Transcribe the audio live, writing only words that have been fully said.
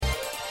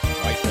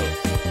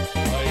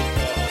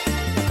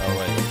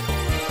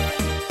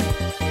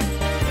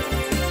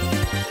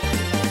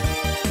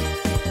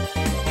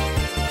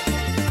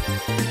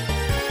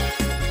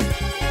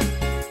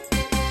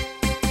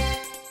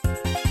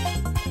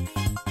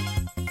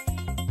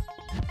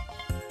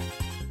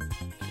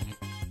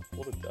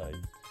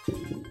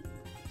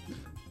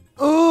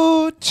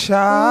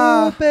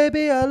try. Ooh,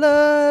 baby, I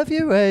love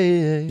you,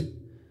 Ray.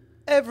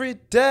 Every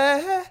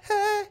day.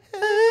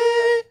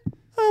 I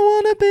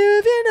wanna be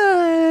with you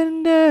night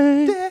and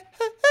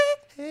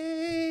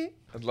day.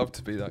 I'd love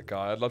to be that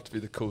guy. I'd love to be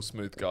the cool,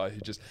 smooth guy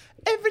who just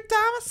every time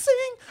I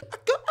sing, I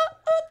go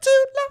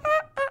too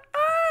loud.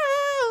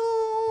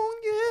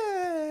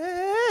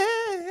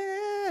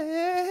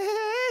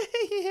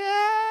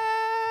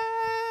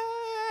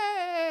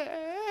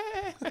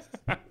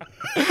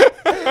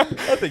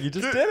 I think you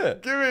just did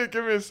it.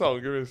 Give me a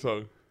song. Give me a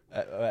song.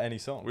 Any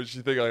song? Which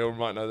you think I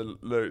might know the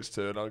lyrics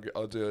to, and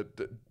I'll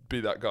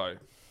be that guy.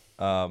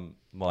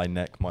 My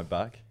neck, my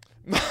back.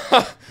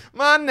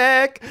 My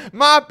neck,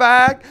 my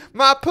back,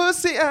 my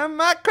pussy, and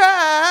my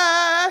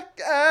crack.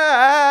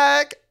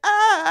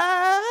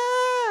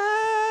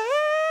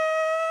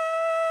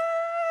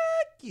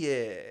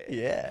 Yeah.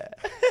 Yeah.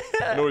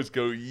 I always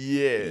go,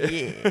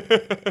 yeah.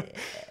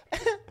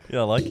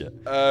 Yeah, I like it.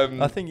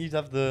 I think you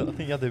have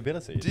the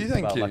ability. Do you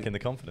think about you? lacking the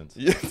confidence?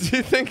 Yeah, do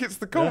you think it's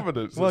the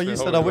confidence? Well, that's you been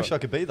said I holding wish me I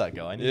could be that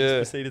guy, and you Yeah.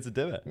 just proceeded to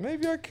do it. back?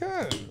 Maybe I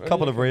can.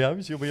 Couple of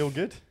Rios, you'll be all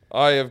good.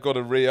 I have got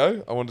a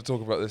Rio. I want to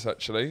talk about this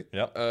actually.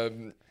 Yep.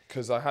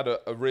 Because I had a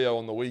Rio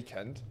on the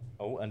weekend.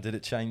 Oh, and did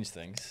it change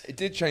things? It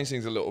did change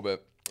things a little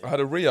bit. I had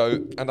a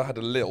Rio and I had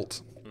a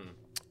Lilt.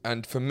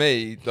 And for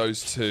me,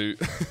 those two,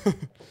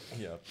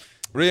 Yeah.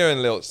 Rio and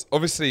Lilts,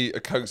 obviously a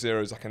Coke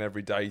Zero is like an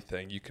everyday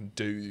thing. You can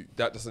do,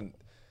 that's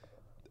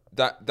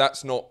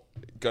not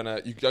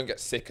gonna, you don't get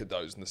sick of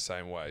those in the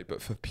same way.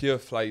 But for pure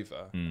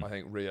flavour, I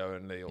think Rio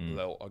and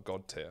Lilt are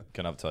god tier.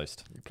 Can I have a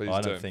toast? Please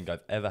I do. don't think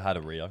I've ever had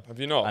a Rio. Have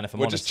you not? And if I'm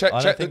well, honest, just check,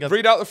 I don't think I've-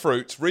 read out the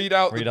fruits. Read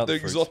out the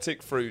fruits.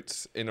 exotic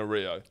fruits in a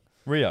Rio.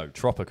 Rio,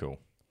 tropical,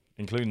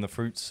 including the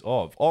fruits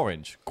of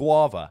orange,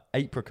 guava,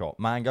 apricot,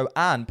 mango,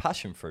 and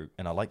passion fruit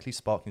in a likely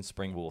sparkling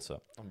spring water.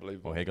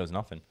 Unbelievable. Well, here goes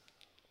nothing.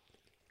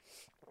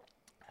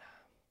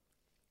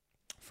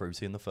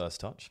 Fruity in the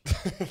first touch.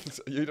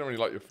 You don't really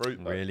like your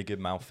fruit, though. Really good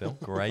mouthfeel.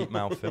 Great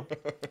mouthfeel.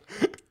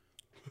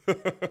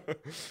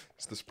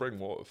 It's the spring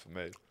water for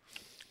me.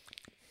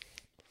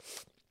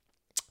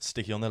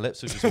 Sticky on the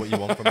lips, which is what you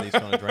want from these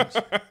kind of drinks.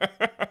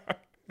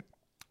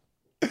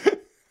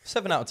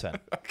 7 out of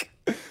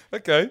 10.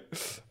 Okay.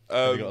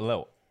 Have you got a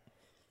little?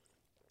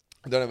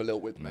 I don't have a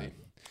Lilt with me.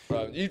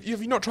 Have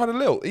you not tried a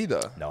Lilt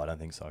either? No, I don't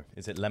think so.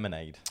 Is it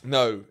lemonade?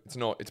 No, it's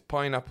not. It's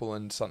pineapple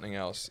and something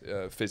else,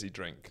 fizzy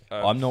drink.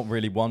 I'm not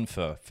really one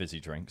for fizzy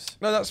drinks.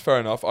 No, that's fair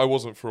enough. I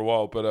wasn't for a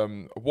while, but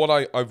what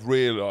I've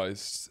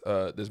realised,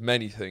 there's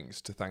many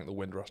things to thank the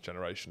Windrush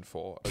generation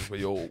for, as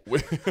we all.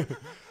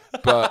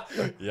 But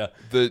Yeah.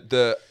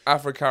 the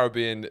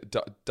Afro-Caribbean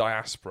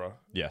diaspora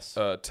Yes.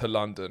 to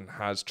London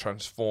has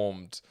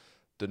transformed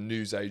the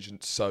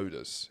newsagent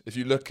sodas. If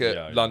you look at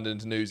Yeah, yeah.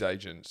 London's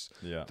newsagents,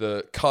 Yeah.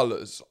 the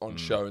colours on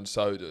show and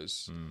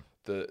sodas,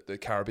 the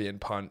Caribbean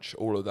punch,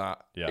 all of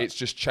that, Yeah. it's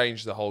just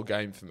changed the whole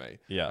game for me.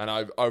 Yeah. And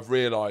I've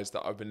realised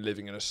that I've been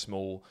living in a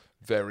small,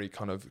 very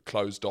kind of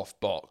closed off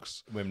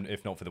box.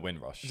 If not for the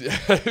Windrush.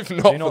 If Do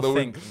not you for not the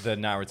think the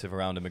narrative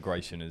around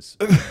immigration is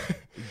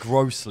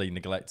grossly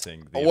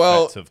neglecting the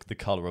Well, effect of the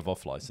colour of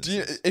off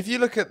licenses? if you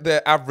look at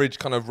the average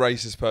kind of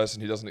racist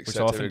person who doesn't Which I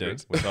accept often do.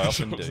 immigrants, Which I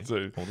often Which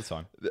do. All the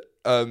time.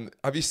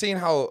 have you seen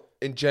how,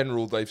 in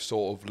general, they've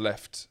sort of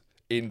left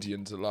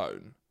Indians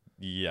alone?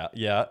 Yeah.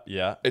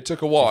 It took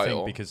a Do you while.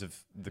 think because of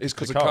the It's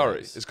because the of curry.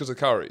 curries? It's because of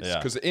curries. Yeah.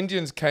 Because the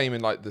Indians came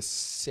in like the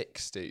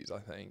 60s, I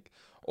think.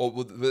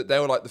 Or they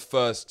were like the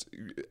first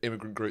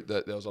immigrant group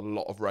that there was a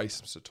lot of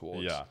racism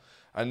towards. Yeah.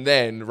 And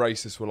then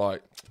racists were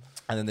like,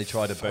 And then they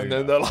tried to boom. and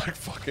then they're like,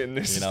 fucking,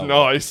 this You is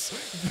know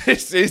nice.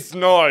 This is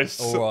nice.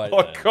 All right,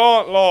 I then.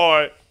 can't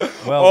lie.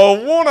 Well-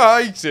 I want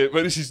to hate it,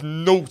 but this is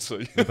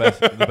naughty.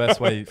 the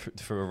best way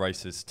for a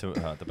racist to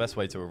the best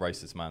way to a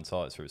racist man's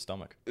heart is through his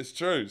stomach. It's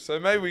true. So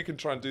maybe we can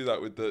try and do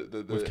that with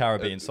the With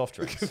Caribbean soft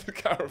drinks. the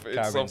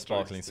Caribbean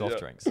Sparkling soft yeah.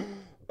 drinks.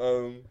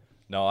 Um,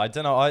 No, I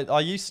don't know. I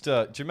used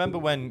to. Do you remember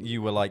when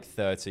you were like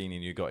 13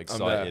 and you got there.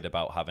 excited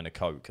about having a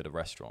Coke at a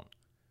restaurant?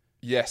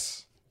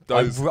 yes.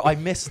 I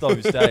miss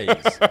those days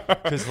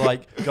because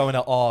like going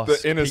to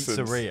Arse The innocence.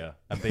 Pizzeria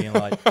and being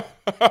like,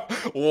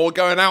 Or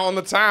going out on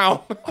the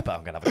town. I bet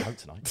I'm gonna have a Coke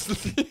tonight.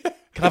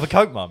 Can I have a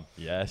Coke, Mum?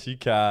 Yes, you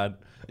can.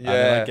 And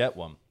then Yeah. I get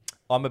one.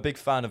 I'm a big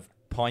fan of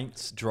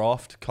pints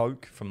draft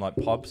Coke from like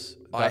pubs.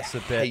 I That's a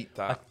bit. hate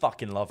that. I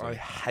fucking love I them.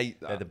 hate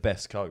They're that. the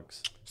best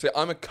Cokes. See,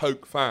 I'm a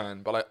Coke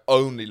fan, but I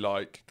only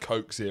like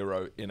Coke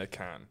Zero in a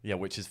can. Yeah,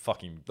 which is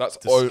fucking. That's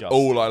disgusting.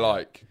 all I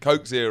like.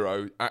 Coke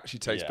Zero actually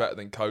tastes Yeah. better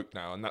than Coke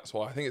now, and that's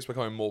why I think it's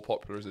becoming more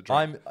popular as a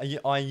drink.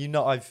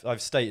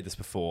 I've stated this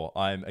before.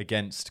 I'm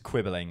against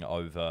quibbling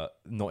over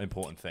not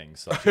important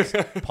things such as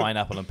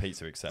pineapple and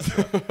pizza,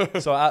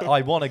 etc. So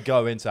I want to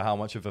go into how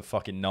much of a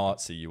fucking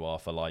Nazi you are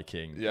for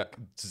liking Yeah.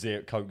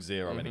 Coke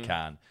Zero in a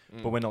can,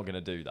 but we're not going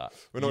to do that.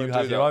 We're not You gonna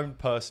have do your that. own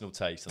personal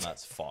taste, and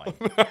that's fine.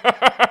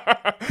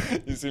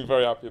 You seem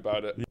very happy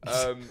about it.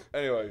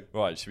 Anyway,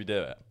 Right? Should we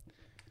do it?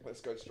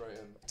 let's go straight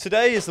in.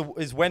 Today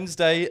is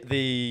Wednesday,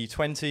 the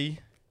 20th,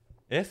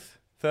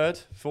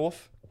 3rd,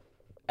 4th,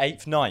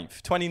 8th,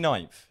 9th,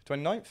 29th.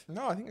 29th?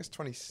 No, I think it's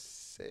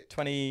 26th. 26th?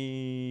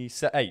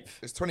 28th.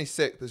 It's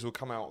 26th. This will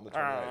come out on the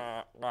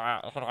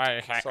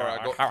 28th. Sorry,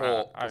 I got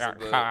caught.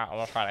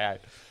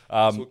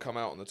 This will come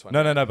out on the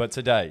 28th. No, but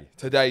today.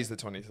 Today's the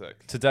 26th.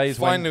 Today's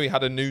Finally, we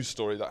had a news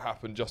story that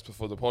happened just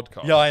before the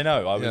podcast. Yeah, I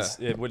know.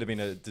 It would have been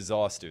a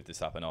disaster if this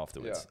happened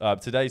afterwards. Yeah.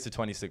 Today's the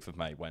 26th of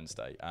May,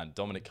 Wednesday, and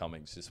Dominic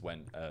Cummings just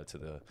went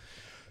to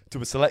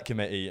a select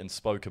committee and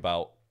spoke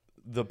about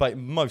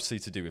mostly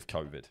to do with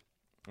COVID.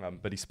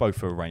 But he spoke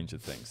for a range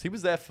of things. He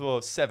was there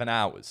for 7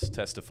 hours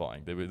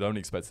testifying. They were only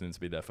expecting him to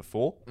be there for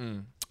 4.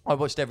 I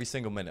watched every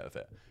single minute of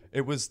it.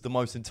 It was the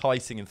most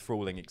enticing,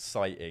 enthralling,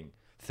 exciting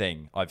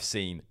thing I've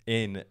seen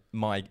in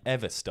my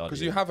ever study.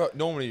 Because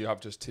normally you have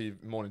just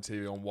morning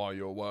TV on while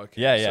you're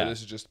working. Yeah. So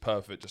this is just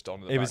perfect, just on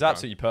the It was background.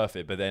 absolutely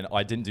perfect, but then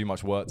I didn't do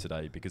much work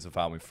today because of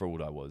how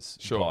enthralled I was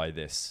by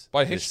this.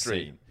 By this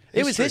history. scene.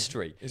 It was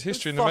history. It's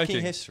history it in was the fucking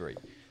making. history.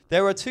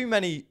 There are too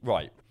many.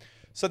 Right.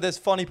 So there's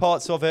funny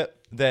parts of it.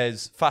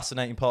 There's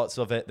fascinating parts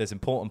of it. There's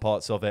important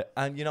parts of it.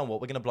 And you know what?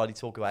 We're going to bloody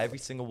talk about every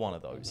single one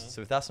of those.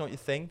 So if that's not your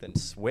thing, then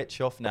switch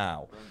off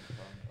now.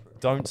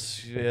 Don't.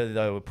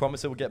 I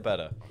promise it will get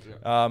better.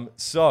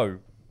 So,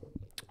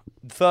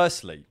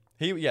 firstly,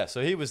 he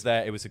was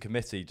there. It was a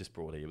committee, just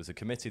broadly. It was a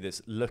committee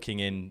that's looking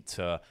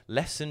into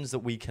lessons that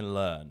we can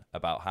learn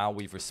about how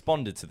we've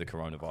responded to the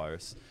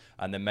coronavirus,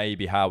 and then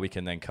maybe how we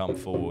can then come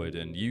forward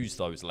and use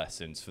those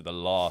lessons for the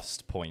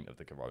last point of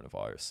the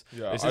coronavirus.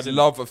 Yeah, I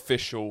love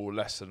official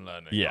lesson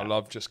learning. Yeah. I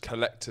love just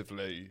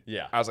collectively,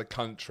 Yeah. as a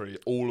country,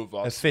 all of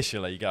us,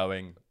 Officially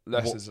going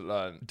lessons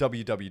learned.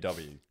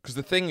 WWW. Because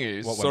the thing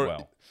is, What went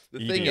well? the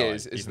thing EDI,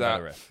 is even that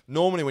better if.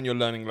 normally when you're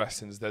learning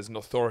lessons, there's an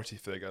authority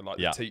figure like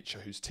Yeah. the teacher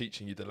who's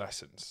teaching you the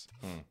lessons.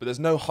 But there's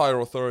no higher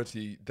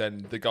authority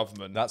than the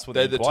government. That's what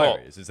They're the top.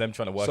 inquiry is them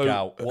trying to work So,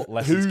 out what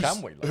lessons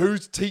can we learn.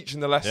 Who's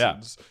teaching the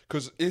lessons?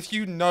 Because if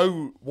you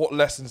know what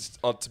lessons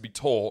are to be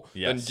taught,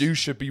 Yes. then you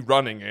should be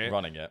running it.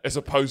 Running it. As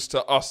opposed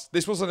to us.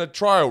 This wasn't a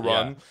trial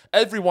run.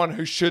 Yeah. Everyone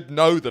who should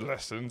know the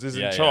lessons is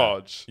in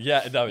charge.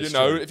 Yeah, no, You it's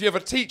know, true. if you have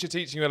a teacher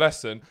teaching you a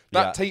lesson,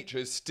 that Yeah. teacher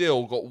has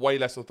still got way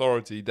less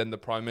authority than the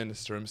Prime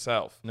Minister himself.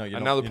 No, you're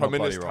and not- now the you're Prime not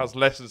bloody Minister wrong. has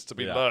lessons to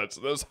be Yeah. learned.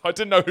 So I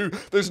didn't know who.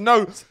 There's the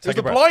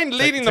a breath. blind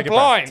Take- leading take the a breath.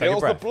 blind. Take It a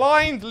was the breath.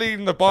 blind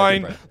leading the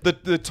blind. breath.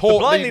 The taught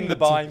blind leading leading the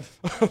blind.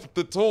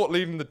 the taught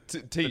leading the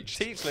teach.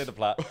 Teach Leader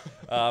Platt.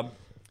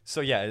 So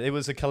yeah, it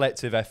was a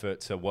collective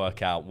effort to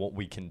work out what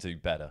we can do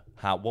better.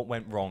 What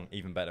went wrong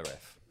even better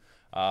if.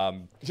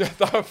 Yeah,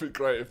 that would be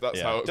great if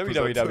that's how it's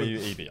presented.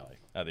 WWEBI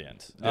at the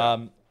end.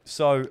 Yeah.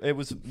 So it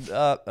was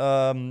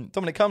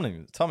Dominic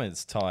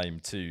Cummings' time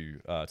to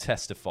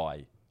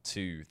testify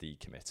to the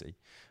committee.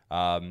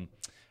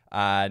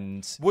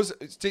 And Was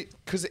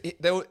because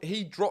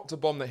he dropped a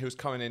bomb that he was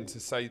coming in to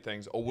say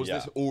things, or was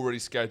this already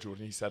scheduled?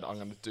 And he said, "I'm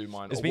going to do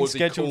mine." It's or been was he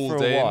scheduled called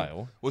for a in?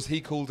 while. Was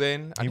he called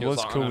in? And He was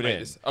like, "I'm gonna called make in.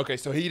 this." Okay,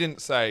 so he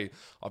didn't say,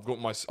 "I've got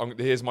my.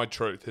 Here's my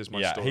truth. Here's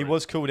my story." he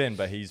was called in,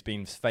 but he's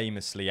been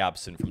famously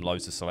absent from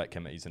loads of select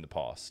committees in the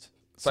past.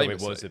 So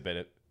Famously? it was a bit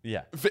of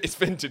It's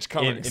vintage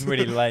Cummings. in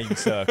really lame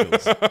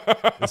circles.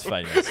 It's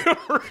famous.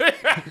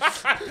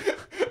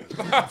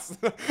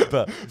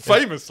 But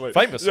famously.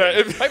 famously,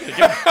 Yeah, famously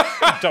given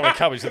Dominic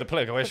Cummings in the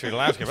political history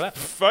landscape.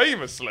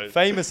 famously.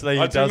 Famously,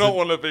 he I do doesn't. not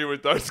want to be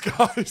with those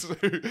guys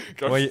who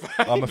go. Well,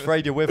 I'm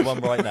afraid you're with one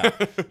right now.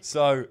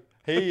 So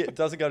he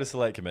doesn't go to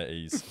select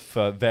committees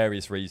for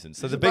various reasons.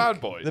 So He's a bad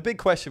boy. The big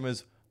question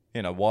was,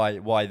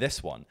 why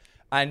this one?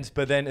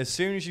 But then as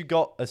soon as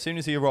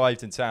he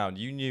arrived in town,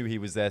 you knew he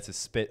was there to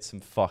spit some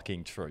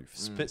fucking truth,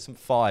 spit some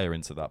fire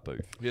into that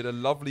booth. He had a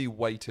lovely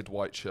weighted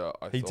white shirt.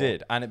 He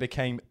did, and it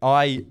became.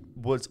 I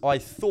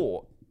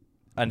thought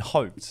and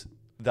hoped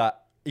that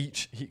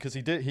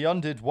he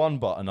undid one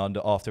button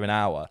after an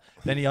hour,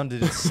 then he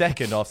undid a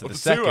second after the 2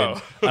 second,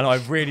 hours. and I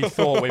really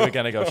thought we were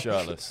going to go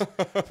shirtless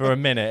for a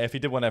minute. If he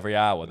did one every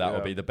hour, that would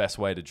Yeah. be the best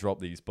way to drop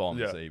these bombs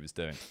Yeah. that he was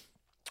doing.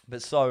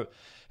 But so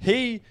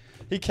he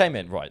came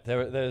in right.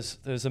 There's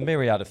a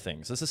myriad of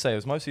things. As I say, it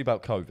was mostly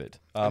about COVID.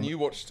 And you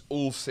watched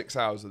all 6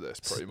 hours of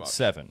this, pretty much.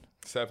 7.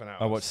 7 hours.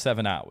 I watched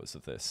 7 hours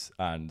of this,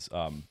 and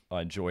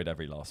I enjoyed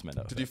every last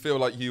minute. Did you feel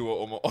like you were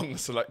on the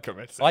select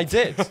committee? I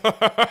did.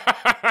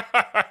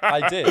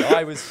 I did.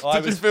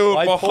 you feel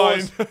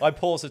behind? I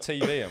paused the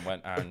TV and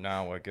went, and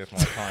now I give my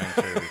time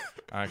to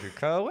Andrew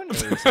Kirwan,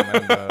 who's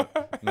a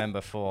member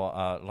for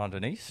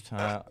London East.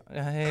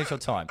 Here's your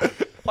time.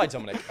 Hi,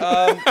 Dominic.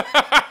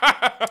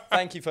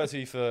 Thank you,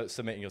 firstly, for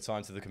submitting your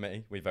time to the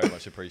committee. We very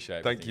much appreciate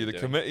it. Thank you, the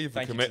committee,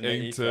 for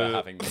committing for to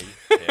having me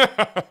here.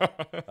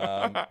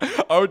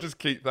 I would just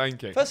keep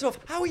thanking. First off,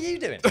 how are you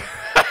doing?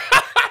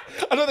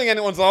 I don't think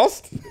anyone's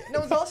asked. No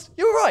one's asked.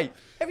 You're all right.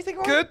 Everything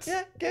all right? Good.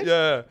 Yeah, good.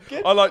 Yeah.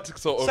 Good. I like to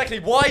sort of.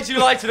 Secondly, why do you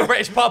lie to the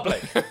British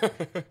public?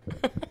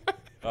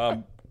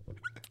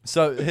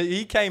 So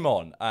he came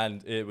on,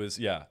 and it was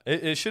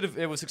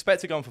it was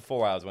expected to go on for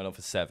 4 hours, went on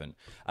for 7,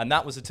 and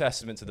that was a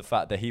testament to the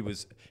fact that he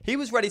was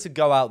ready to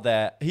go out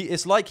there.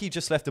 It's like he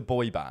just left a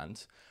boy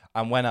band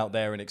and went out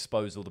there and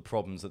exposed all the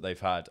problems that they've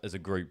had as a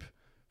group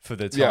for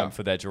the time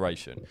for their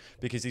duration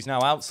because he's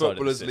now outside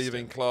Footballers of the system.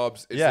 leaving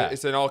clubs.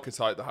 It's an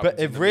archetype that happens. But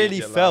it in the really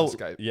media felt,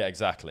 landscape. yeah,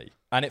 exactly.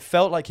 And it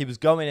felt like he was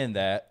going in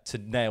there to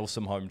nail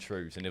some home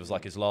truths, and it was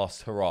like his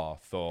last hurrah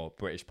for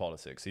British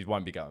politics. He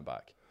won't be going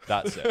back.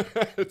 That's it.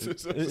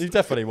 He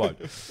definitely won't.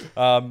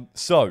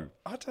 So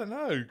I don't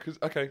know.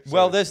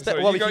 Well,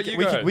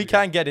 we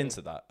can get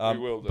into that. We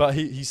will do. But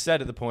he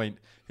said at the point,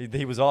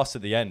 he was asked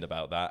at the end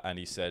about that, and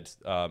he said,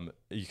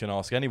 you can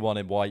ask anyone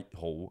in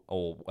Whitehall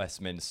or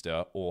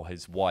Westminster or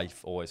his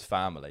wife or his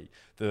family.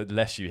 The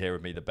less you hear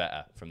of me, the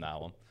better from now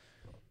on.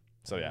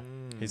 So, yeah,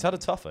 he's had a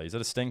tougher. He's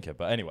had a stinker.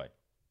 But anyway,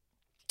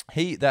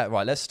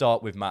 let's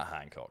start with Matt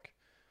Hancock.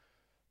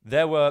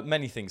 There were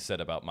many things said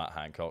about Matt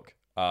Hancock.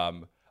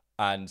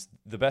 And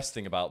the best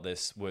thing about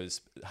this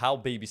was how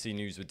BBC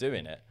News were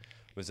doing it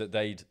was that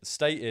they'd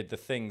stated the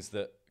things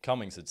that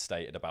Cummings had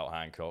stated about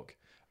Hancock.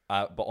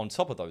 But on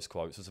top of those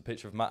quotes was a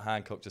picture of Matt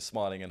Hancock just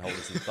smiling and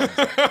holding his thumbs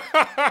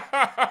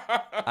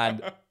up.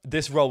 And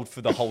this rolled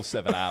for the whole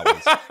 7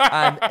 hours.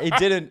 And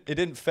it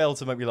didn't fail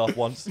to make me laugh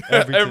once.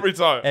 Every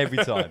time.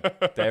 Every time.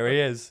 There he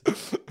is.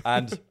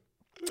 And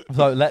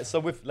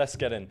let's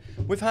get in.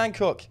 With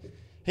Hancock,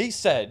 he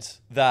said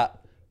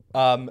that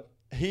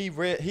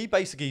he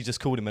basically just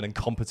called him an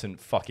incompetent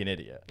fucking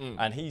idiot.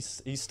 And he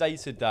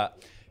stated that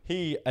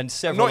he and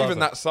several Not even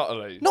that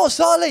subtly. Not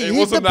subtly. It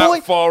wasn't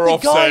that far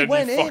off saying,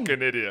 you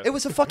fucking idiot. It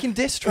was a fucking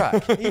diss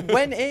track. He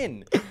went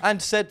in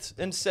and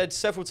said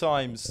several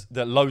times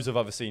that loads of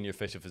other senior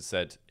officials had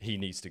said he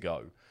needs to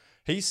go.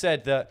 He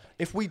said that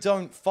if we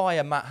don't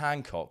fire Matt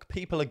Hancock,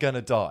 people are going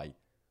to die.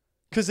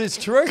 Because it's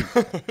true.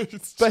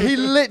 But he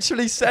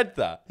literally said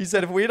that. He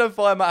said, if we don't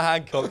fire Matt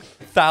Hancock,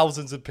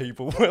 thousands of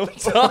people will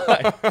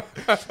die.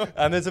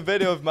 And there's a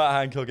video of Matt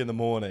Hancock in the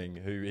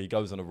morning he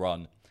goes on a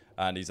run.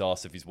 And he's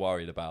asked if he's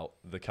worried about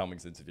the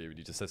Cummings interview. And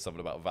he just says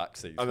something about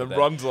vaccines. And then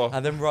runs off.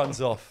 And then runs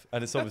off.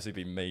 And it's obviously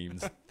been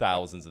memed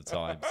thousands of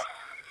times.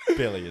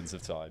 Billions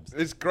of times.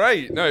 It's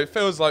great. No, it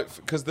feels like...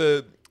 Because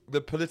the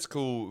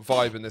political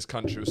vibe in this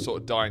country was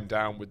sort of dying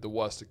down with the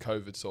worst of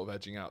COVID sort of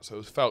edging out. So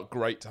it felt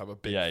great to have a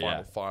big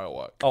final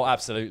firework. Oh,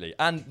 absolutely.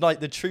 And like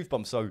the truth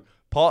bomb. So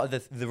part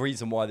of the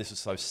reason why this was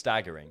so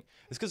staggering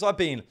is because I've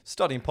been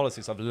studying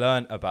politics. I've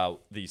learned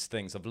about these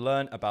things. I've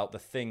learned about the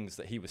things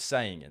that he was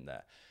saying in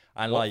there.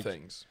 And what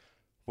things?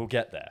 We'll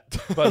get there.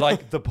 But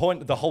like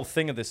the whole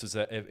thing of this was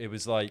that it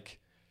was like,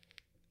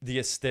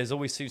 there's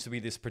always seems to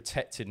be this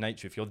protected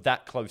nature. If you're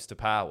that close to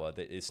power,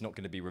 that it's not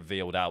going to be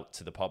revealed out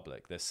to the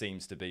public. There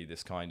seems to be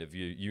this kind of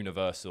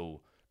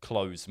universal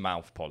closed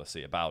mouth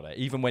policy about it.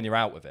 Even when you're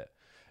out of it,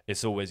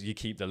 it's always, you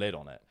keep the lid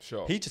on it.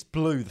 Sure. He just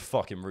blew the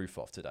fucking roof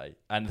off today.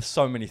 And there's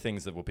so many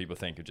things that what people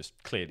think are just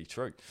clearly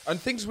true. And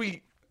things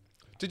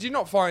did you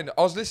not find,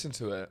 I was listening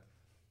to it,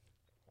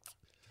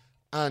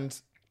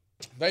 and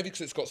maybe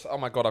because it's got, oh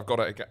my God, I've got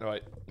it again.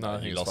 Wait, no,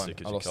 you lost it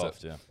because you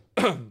coughed, yeah.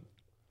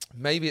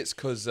 Maybe it's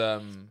because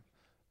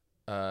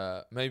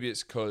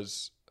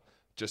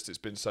just it's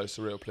been so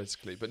surreal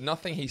politically. But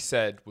nothing he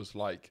said was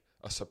like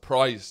a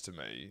surprise to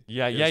me.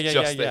 Yeah.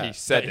 That he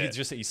said it.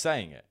 Just that he's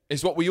saying it.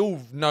 It's what we all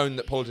known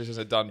that politicians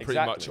had done pretty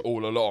much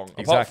all along. Apart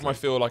Exactly. from, I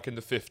feel like in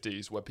the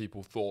 50s where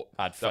people thought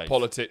that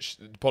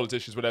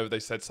politicians, whenever they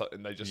said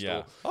something, they just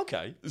thought...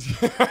 Okay. Do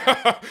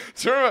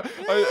you remember?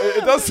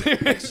 It does seem...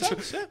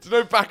 Do you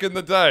know back in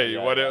the day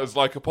when it was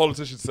like a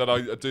politician said,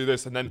 I do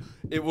this, and then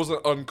it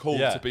wasn't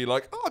uncool to be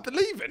like, oh, I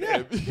believe in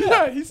him.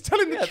 Yeah, he's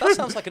telling the truth. That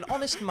sounds like an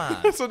honest man.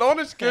 That's an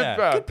honest, good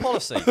man. Good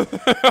policy.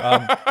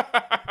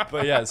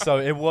 But yeah, so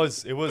it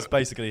was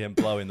basically him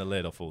blowing the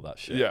lid off all that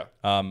shit. Yeah.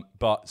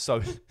 But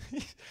so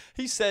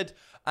he said,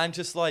 and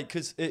just like,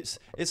 because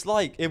it's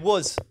like, it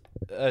was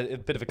a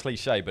bit of a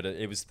cliche, but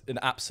it was an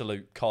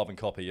absolute carbon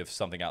copy of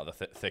something out of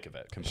the thick of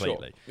it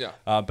completely. Sure.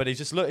 Yeah. But it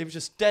was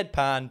just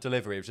deadpan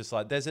delivery. It was just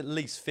like, there's at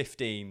least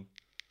 15,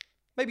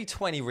 maybe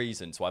 20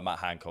 reasons why Matt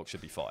Hancock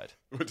should be fired.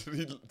 What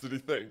did he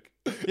think?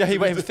 Yeah, he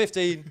went with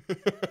 15,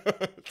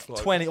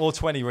 like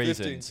 20 reasons,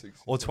 15, 16,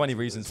 or 20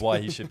 reasons why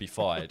he should be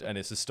fired, and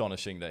it's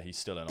astonishing that he's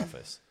still in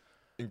office.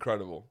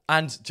 Incredible.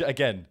 And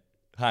again,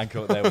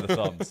 Hancock there with the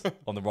thumbs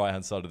on the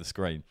right-hand side of the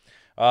screen.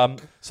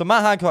 So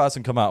Matt Hancock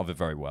hasn't come out of it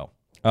very well.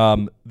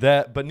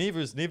 But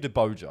neither did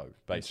Bojo,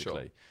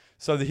 basically. Sure.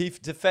 So he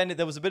defended.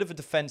 There was a bit of a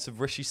defense of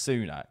Rishi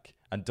Sunak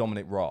and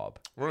Dominic Raab.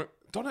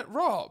 Dominic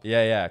Raab?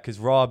 Yeah, because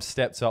Raab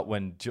stepped up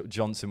when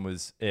Johnson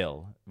was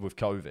ill with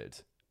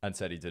COVID and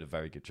said he did a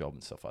very good job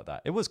and stuff like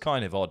that. It was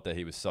kind of odd that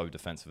he was so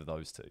defensive of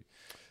those two.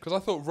 Because I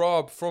thought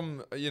Raab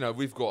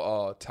we've got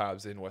our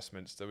tabs in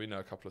Westminster. We know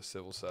a couple of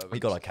civil servants. We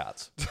got our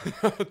cats.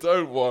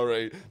 Don't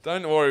worry.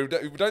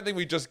 Don't think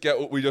we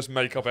just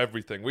make up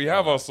everything. We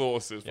have our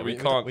sources, but we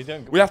can't.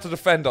 We have to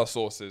defend our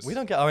sources. We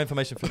don't get our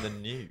information from the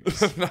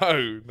news.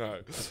 No.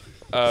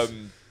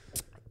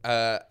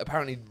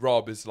 Apparently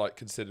Raab is like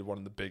considered one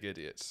of the big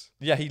idiots.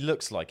 Yeah, he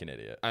looks like an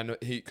idiot. And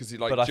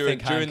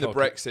during the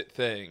Brexit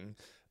thing,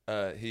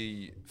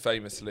 he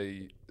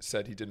famously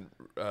said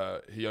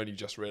he only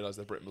just realised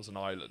that Britain was an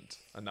island,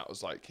 and that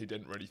was like he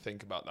didn't really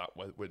think about that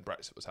when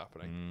Brexit was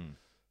happening,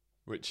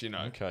 which, you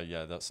know. Okay,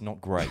 yeah, that's not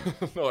great.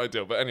 Not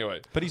ideal, but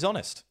anyway. But he's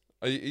honest.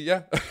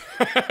 Yeah.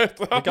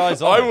 The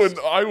guy's honest.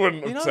 I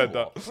wouldn't have said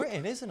what? that.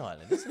 Britain is an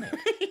island, isn't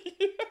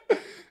it?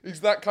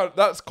 He's that kind of,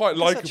 that's quite That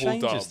likeable,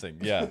 dumb. changes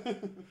things, yeah.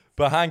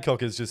 But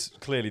Hancock is just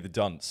clearly the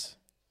dunce,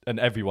 and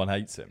everyone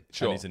hates him.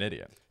 Sure. And he's an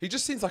idiot. He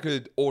just seems like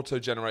an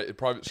auto-generated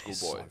private school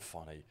He's boy. so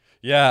funny.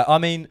 Yeah, I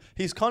mean,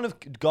 he's kind of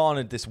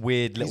garnered this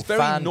weird little He's very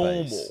fan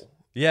normal. base.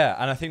 Yeah,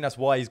 and I think that's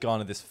why he's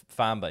garnered this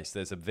fan base.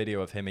 There's a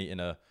video of him eating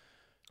a...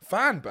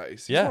 Fan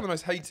base? He's Yeah. one of the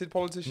most hated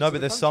politicians No, in but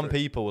the there's some country.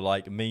 people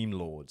like meme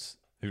lords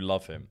who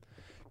love him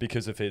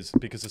because of some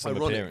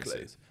Ironically.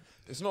 appearances.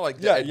 It's not like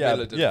Yeah, Ed yeah,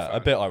 Miliband yeah, fan, a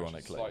bit which is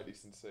ironically. Slightly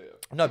sincere.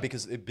 No,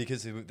 because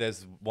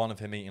there's one of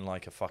him eating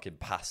like a fucking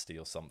pasty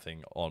or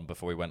something on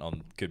before he went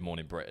on Good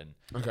Morning Britain.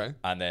 Okay.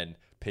 And then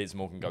Piers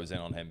Morgan goes in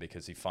on him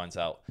because he finds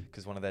out,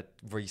 because one of their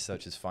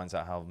researchers finds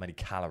out how many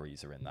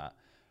calories are in that.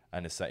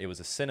 And it was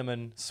a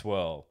cinnamon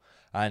swirl.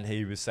 And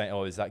he was saying,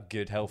 oh, is that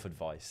good health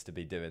advice to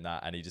be doing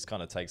that? And he just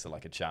kind of takes it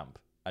like a champ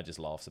and just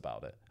laughs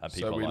about it. And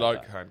people So we like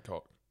like that.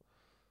 Hancock.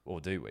 Or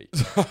do we?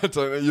 I don't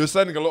know. You're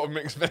sending a lot of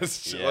mixed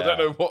messages. I Yeah. don't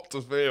know what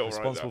to feel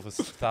Responsible right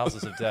for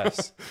thousands of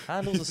deaths.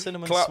 Handles a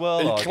cinnamon now. swirl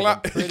He argument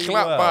clapped pretty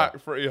well.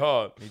 back. Pretty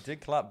hard. He did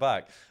clap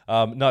back.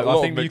 A No, lot I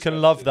of think you mixed can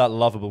love that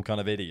lovable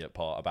kind of idiot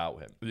part about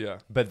him. Yeah.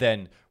 But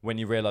then when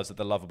you realise that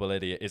the lovable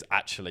idiot is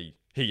actually,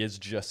 he is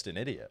just an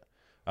idiot.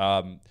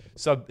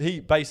 So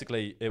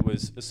it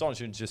was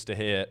astonishing just to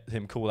hear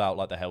him call out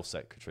like the health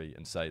secretary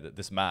and say that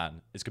this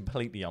man is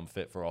completely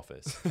unfit for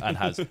office and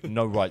has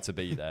no right to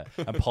be there.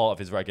 And part of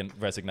his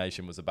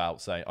resignation was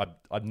about saying,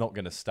 I'm not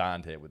going to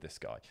stand here with this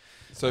guy.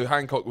 So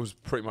Hancock was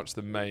pretty much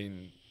the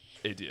main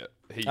idiot.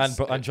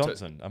 And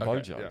Johnson and okay,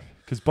 Bojo. yeah.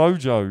 Because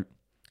Bojo,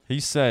 he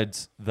said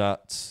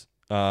that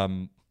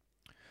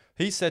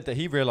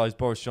he realised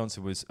Boris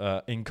Johnson was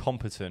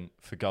incompetent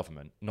for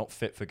government, not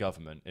fit for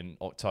government in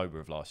October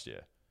of last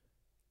year.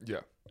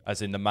 Yeah.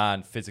 As in the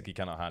man physically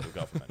cannot handle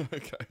government.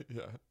 Okay.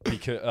 Yeah.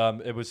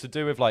 Because it was to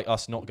do with like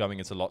us not going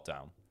into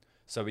lockdown.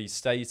 So he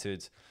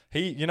stated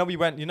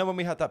when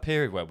we had that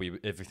period where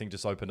everything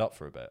just opened up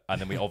for a bit, and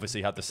then we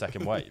obviously had the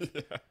second wave.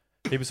 Yeah.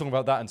 He was talking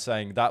about that and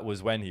saying that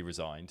was when he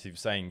resigned. He was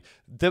saying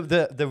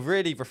the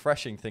really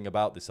refreshing thing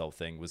about this whole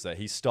thing was that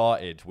he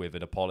started with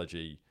an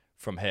apology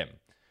from him,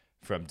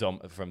 from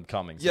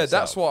Cummings. Yeah, himself.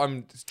 that's what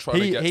I'm trying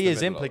to get. He to is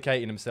the middle of.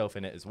 implicating himself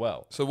in it as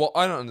well. So what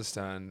I don't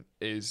understand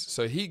is,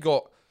 so he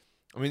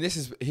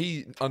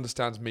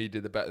understands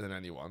media the better than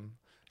anyone.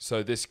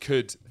 So it's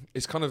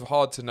kind of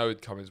hard to know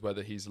with Cummings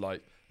whether he's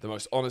like the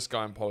most honest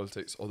guy in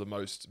politics or the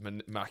most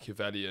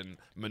Machiavellian,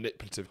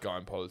 manipulative guy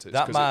in politics.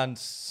 That man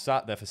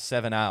sat there for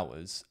 7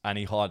 hours and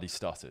he hardly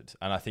stuttered.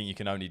 And I think you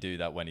can only do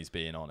that when he's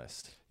being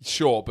honest.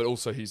 Sure, but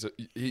also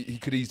he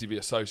could easily be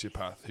a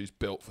sociopath who's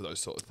built for those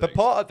sort of things. But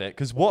part of it,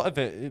 because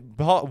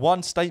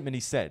one statement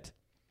he said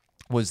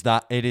was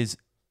that it is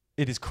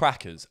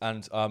crackers,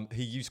 and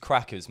he used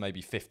crackers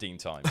maybe 15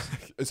 times.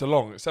 It's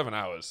 7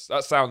 hours.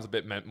 That sounds a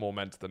bit more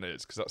mental than it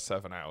is, because that's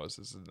 7 hours,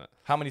 isn't it?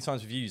 How many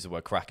times have you used the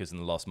word crackers in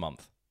the last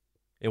month?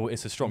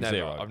 It's a strong Never.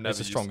 zero. I've never It's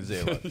a strong used-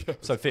 zero.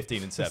 So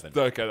 15 and 7.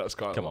 Okay, that's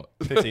quite Come a on,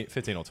 lot.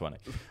 15 or 20.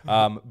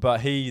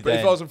 But If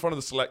I was in front of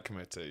the select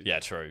committee,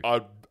 yeah, true.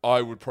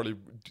 I would probably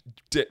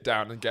dip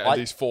down and get at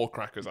least 4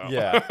 crackers out.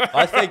 Yeah,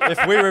 I think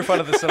if we were in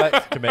front of the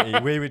select committee,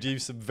 we would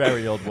use some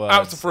very odd words.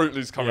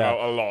 Absolutely's coming Yeah. out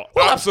a lot.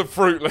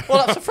 Absolutely.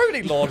 Well,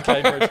 absolutely, Lord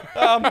Cambridge.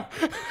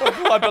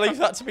 I believe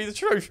that to be the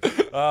truth.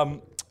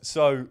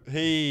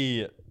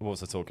 What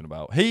was I talking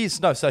about? He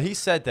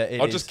said that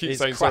I'll just keep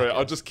saying sorry. crackers.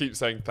 I'll just keep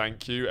saying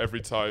thank you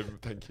every time.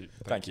 Thank you.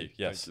 Thank you,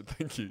 yes.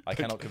 Thank you. I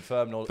cannot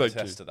confirm nor Thank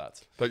attest you. to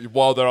that. Thank you.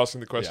 While they're asking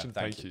the question,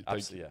 thank thank you. you. Thank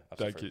Absolutely, you. yeah,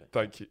 Thank you.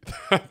 absolutely.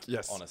 Thank you.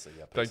 Yes. Honestly,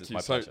 yeah. Thank It's you. my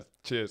So, pleasure.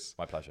 cheers.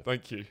 My pleasure.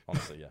 Thank you.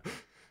 Honestly,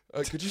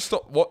 yeah. Could you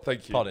stop? What?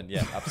 Thank you. Pardon,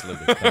 yeah,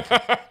 absolutely. Thank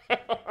you.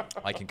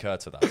 I concur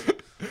to that.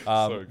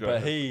 Sorry, go But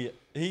ahead.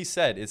 he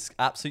said it's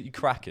absolutely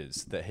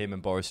crackers that him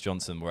and Boris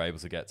Johnson were able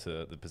to get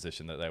to the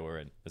position that they were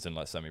in, as in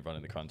like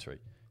semi-running the country.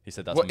 He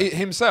said that's What,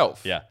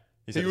 himself? yeah.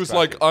 said He it's was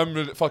like, crackers.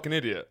 I'm a fucking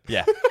idiot.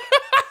 Yeah.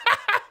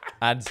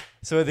 And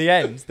so at the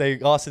end,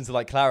 they asked him to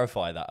like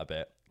clarify that a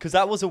bit. Because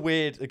that was a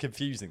weird,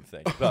 confusing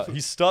thing. But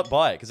he stuck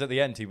by it. Because at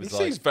the end, he was He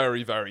like... seems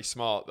very, very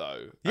smart,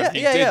 though. Yeah, and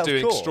he yeah, did yeah, of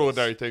do course.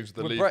 extraordinary things with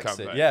the with Leave Brexit,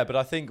 campaign. yeah, but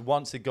I think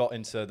once it got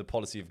into the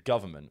policy of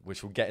government,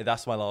 which we'll get,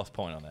 that's my last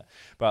point on it,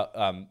 but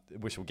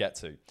which we'll get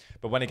to.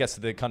 But when it gets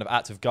to the kind of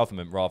act of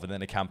government rather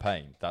than a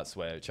campaign, that's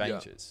where it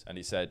changes. And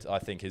he said, I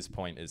think his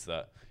point is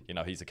that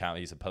he's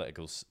a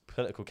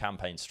political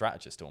campaign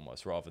strategist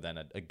almost, rather than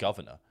a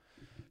governor.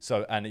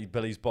 So, and he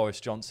believes Boris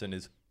Johnson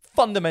is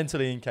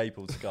fundamentally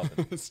incapable to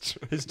govern. It's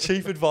true. His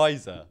chief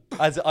advisor,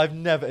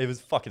 it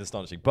was fucking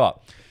astonishing.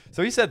 But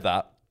so he said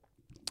that,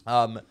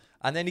 and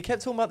then he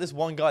kept talking about this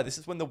one guy. This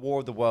is when the War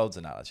of the Worlds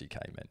analogy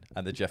came in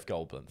and the Jeff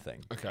Goldblum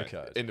thing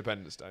occurred.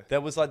 Independence Day. There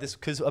was like this,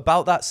 because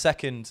about that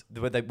second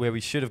where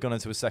we should have gone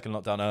into a second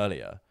lockdown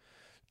earlier,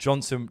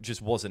 Johnson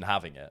just wasn't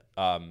having it,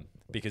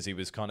 because he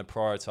was kind of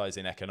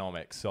prioritizing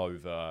economics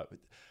over.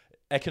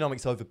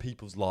 economics over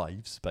people's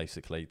lives,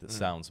 basically. That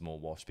sounds more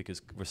washed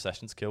because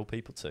recessions kill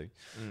people too.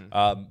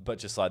 But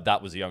just like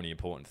that was the only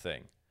important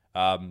thing.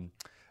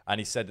 And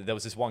he said that there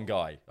was this one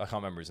guy, I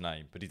can't remember his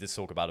name, but he did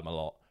talk about him a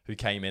lot, who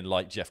came in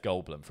like Jeff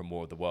Goldblum from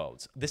War of the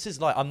Worlds. This is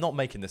like, I'm not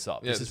making this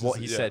up. Yeah, this is what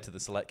he said to the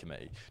select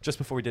committee just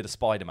before he did a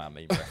Spider-Man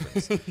meme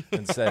reference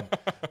and said,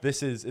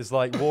 this is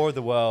like War of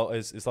the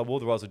Worlds. It's like War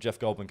of the Worlds where Jeff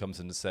Goldblum comes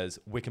in and says,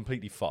 we're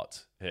completely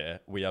fucked here.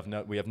 We have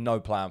no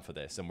plan for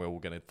this and we're all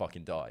going to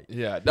fucking die.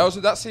 Yeah,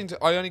 that seemed,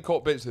 I only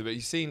caught bits of it, but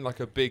he seemed like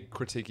a big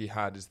critique he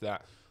had is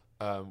that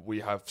we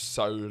have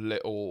so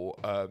little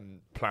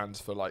plans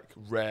for like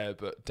rare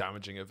but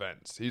damaging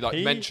events. He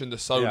mentioned the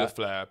solar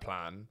flare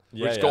plan,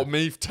 which got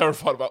me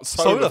terrified about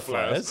solar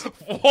flares.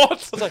 What? I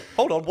was like,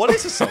 hold on, what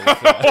is a solar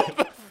flare?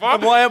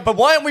 But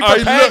why aren't we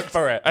prepared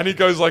for it? And he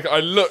goes like,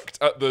 I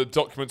looked at the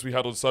documents we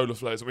had on solar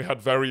flares and we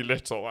had very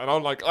little. And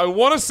I'm like, I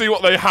want to see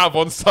what they have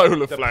on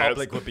solar flares. The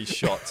public would be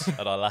shocked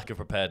at our lack of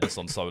preparedness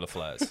on solar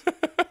flares.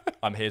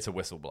 I'm here to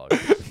whistleblow.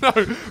 No,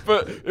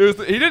 but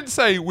he didn't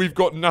say we've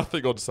got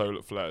nothing on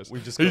solar flares.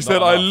 He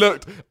said I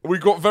looked, we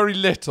got very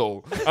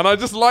little, and I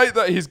just like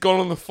that he's gone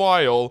on the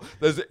file.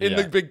 There's in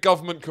the big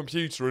government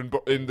computer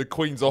in the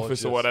Queen's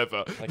office or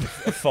whatever, like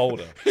a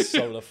folder,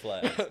 solar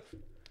flares.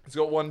 It's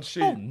got one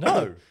sheet. Oh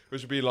no!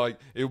 Which would be like,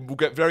 it will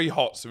get very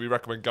hot, so we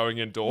recommend going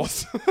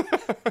indoors.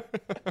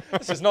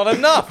 This is not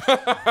enough.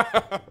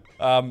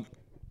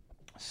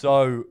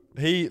 So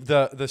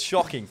the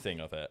shocking thing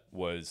of it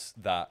was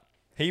that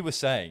he was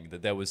saying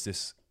that there was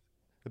his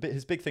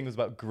big thing was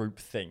about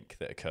groupthink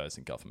that occurs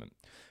in government.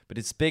 But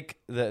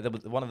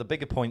one of the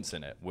bigger points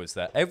in it was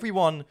that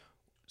everyone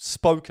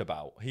spoke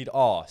about,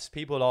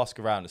 people would ask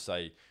around to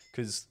say,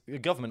 because the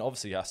government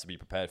obviously has to be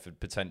prepared for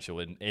potential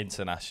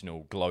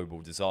international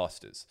global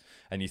disasters.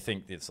 And you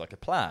think it's like a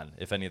plan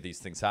if any of these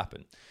things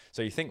happen.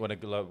 So you think when a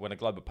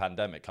global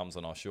pandemic comes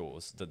on our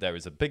shores, that there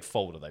is a big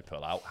folder they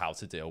pull out, how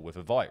to deal with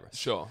a virus.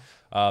 Sure.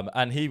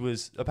 And he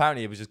was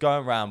just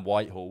going around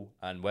Whitehall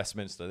and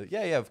Westminster.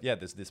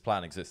 This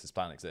plan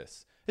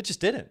exists. It just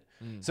didn't.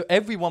 So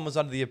everyone was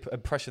under the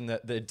impression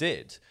that it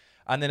did.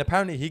 And then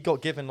apparently he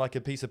got given like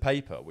a piece of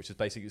paper, which is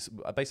basically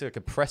like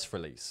a press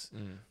release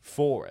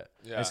for it.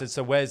 Yeah. And said,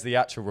 so where's the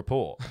actual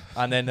report?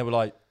 And then they were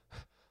like,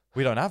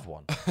 we don't have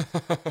one.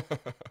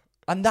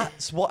 And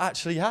that's what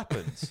actually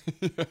happens.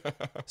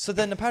 So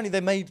then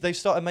apparently they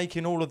started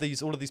making all of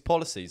these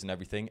policies and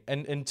everything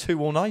in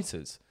 2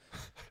 all-nighters.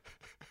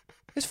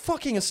 It's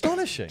fucking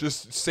astonishing.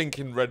 Just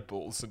sinking Red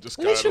Bulls and just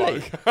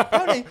literally. Going like...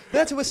 Apparently, they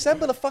had to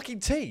assemble a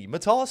fucking team, a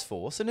task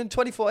force, and in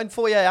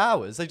 48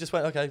 hours, they just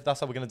went, okay, that's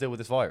how we're going to deal with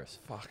this virus.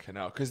 Fucking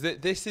hell. Because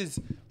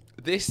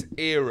this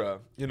era,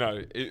 you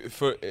know, if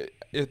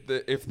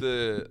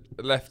the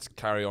left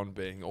carry on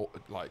being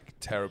like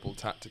terrible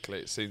tactically,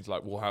 it seems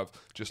like we'll have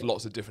just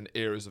lots of different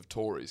eras of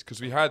Tories.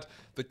 Because we had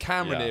the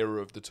Cameron era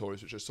of the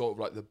Tories, which are sort of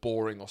like the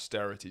boring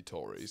austerity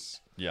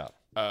Tories. Yeah.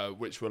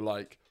 Which were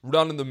like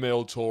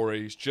run-of-the-mill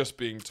Tories, just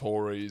being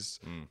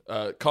Tories,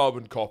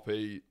 carbon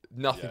copy,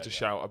 nothing to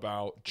shout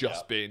about,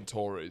 just being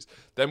Tories.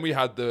 Then we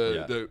had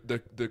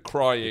the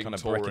crying kind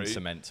of Tory. brick and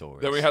cement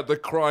Tories. Then we had the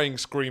crying,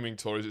 screaming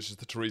Tories, which is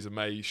the Theresa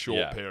May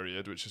short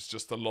period, which is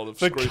just a lot of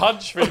the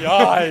country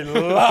I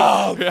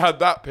love. We had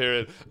that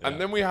period.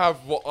 And then we have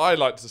what I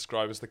like to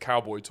describe as the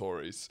cowboy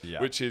Tories,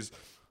 which is,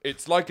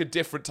 it's like a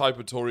different type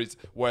of Tories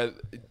where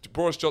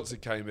Boris Johnson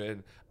came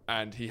in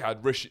and he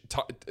had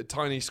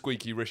tiny,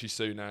 squeaky Rishi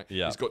Sunak.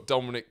 Yeah. He's got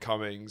Dominic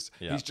Cummings.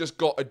 Yeah. He's just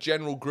got a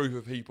general group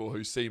of people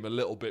who seem a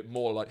little bit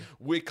more like,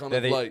 we're kind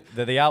of like...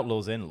 They're the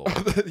outlaws in-law.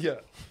 Yeah.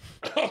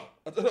 I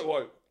don't know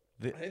why.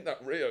 I think that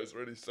Rio's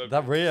really so...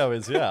 That Rio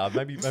is,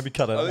 maybe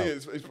cut it out. I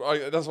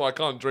think that's why I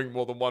can't drink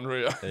more than one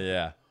Rio.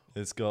 Yeah.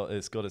 It's got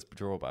its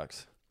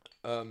drawbacks.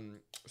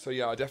 So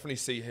yeah, I definitely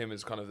see him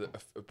as kind of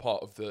a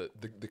part of the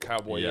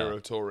cowboy era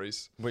of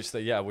Tories. Which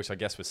I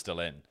guess we're still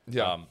in.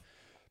 Yeah.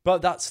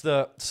 But that's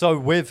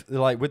with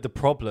the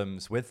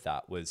problems with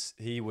that was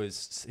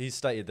he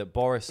stated that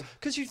Boris,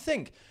 because you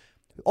think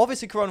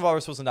obviously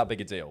coronavirus wasn't that big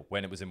a deal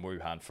when it was in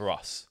Wuhan for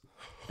us.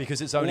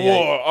 Because it's only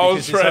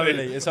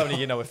it's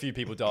only a few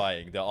people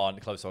dying that aren't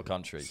close to our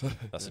country.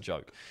 That's a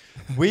joke.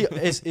 We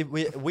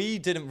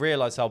didn't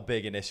realize how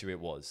big an issue it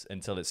was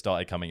until it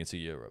started coming into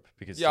Europe.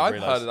 Because I've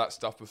heard of that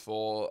stuff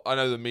before. I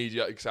know the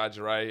media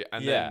exaggerate,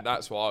 and then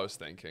that's what I was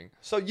thinking.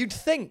 So you'd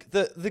think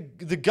that the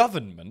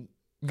government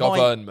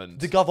might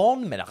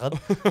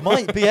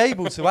be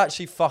able to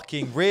actually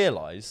fucking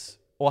realise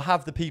or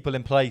have the people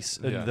in place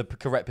in the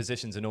correct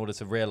positions in order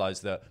to realise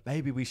that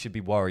maybe we should be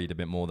worried a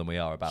bit more than we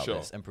are about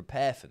this and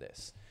prepare for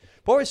this.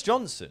 Boris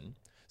Johnson's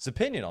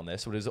opinion on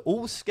this was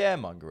all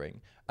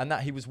scaremongering and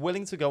that he was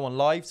willing to go on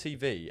live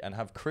TV and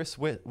have Chris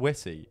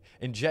Whitty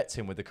inject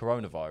him with the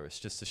coronavirus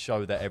just to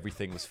show that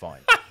everything was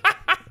fine.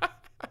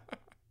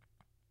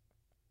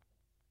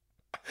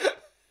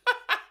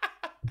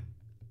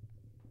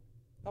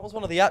 That was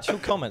one of the actual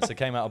comments that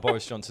came out of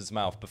Boris Johnson's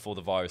mouth before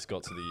the virus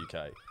got to the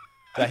UK.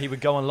 that he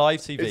would go on live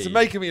TV. It's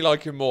making me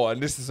like him more,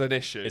 and this is an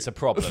issue. It's a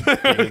problem.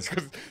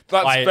 Because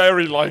that's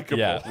very likable.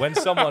 Yeah, when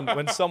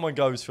someone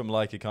goes from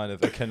like a kind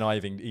of a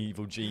conniving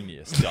evil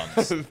genius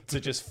dunce to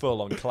just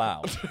full on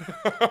clown,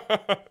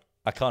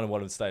 I kind of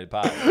want him to stay in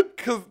power.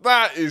 Because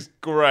that is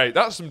great.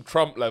 That's some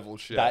Trump level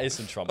shit. That is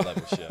some Trump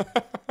level shit.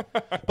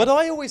 But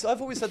I've always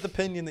had the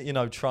opinion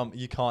that Trump,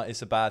 you can't.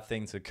 It's a bad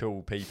thing to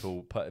call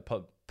people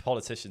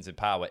politicians in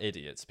power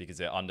idiots because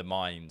it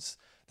undermines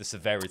the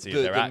severity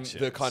of their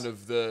actions. The kind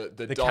of the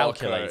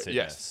calculatedness.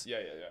 Yes. Yeah.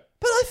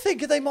 But I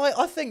think I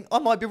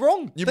might be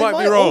wrong. They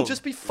might be wrong. all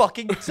just be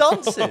fucking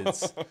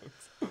dunces.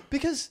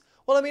 Because,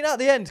 well, I mean, at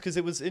the end, because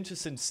it was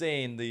interesting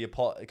seeing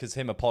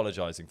him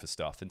apologising for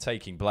stuff and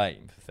taking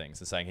blame for things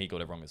and saying he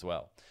got it wrong as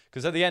well.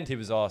 Because at the end he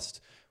was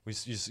asked,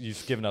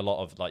 you've given a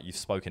lot of, like, you've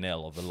spoken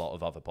ill of a lot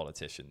of other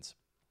politicians.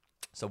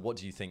 So what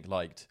do you think,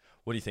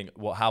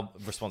 how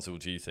responsible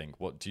do you think?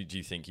 What do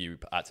you think you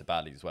acted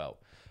badly as well?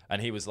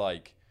 And he was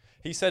like,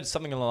 he said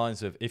something along the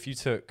lines of,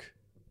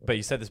 but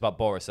he said this about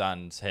Boris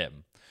and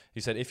him. He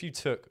said, he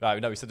said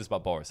this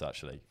about Boris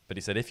actually, but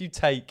he said, if you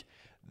take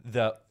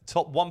the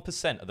top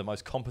 1% of the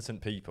most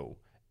competent people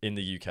in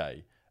the UK,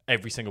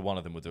 every single one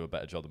of them will do a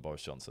better job than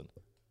Boris Johnson.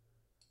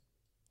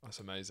 That's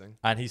amazing.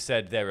 And he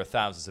said there are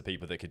thousands of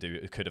people that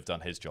could have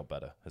done his job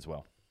better as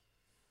well.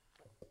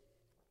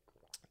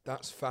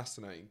 That's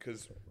fascinating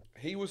because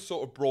he was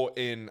sort of brought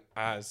in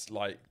as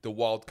like the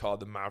wild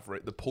card, the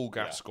maverick, the Paul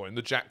Gascoigne,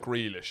 the Jack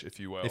Grealish, if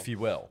you will.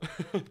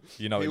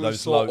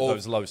 Those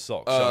low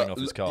socks showing off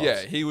his calves.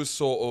 Yeah, he was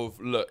sort of,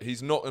 look,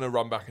 he's not going to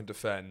run back and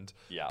defend.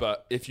 Yeah.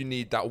 But if you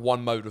need that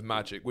one mode of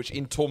magic, which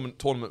in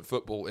tournament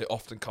football it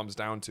often comes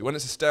down to, when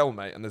it's a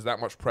stalemate and there's that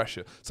much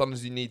pressure,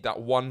 sometimes you need that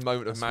one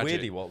moment of magic. That's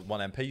weirdly what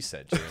one MP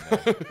said during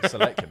the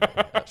select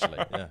committee, actually.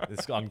 Yeah,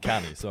 it's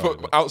uncanny. Sorry.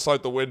 But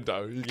outside the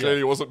window, he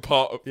clearly wasn't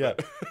part of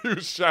it. He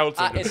was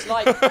shouting.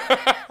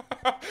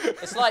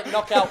 It's like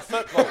knockout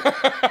football,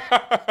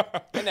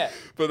 isn't it?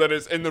 But then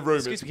it's in the room.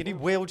 Excuse me, can you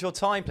wield your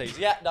time, please?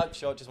 Yeah, no,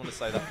 sure, just want to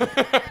say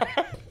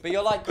that. But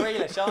you're like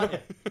Grealish, aren't you?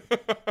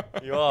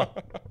 You are.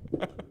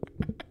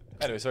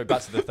 Anyway, sorry,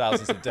 back to the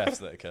thousands of deaths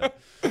that occur.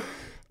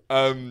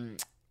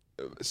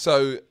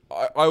 So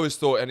I always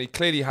thought, and he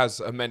clearly has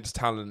immense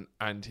talent,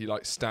 and he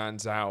like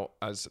stands out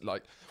as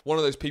like one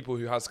of those people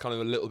who has kind of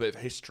a little bit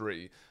of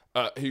history,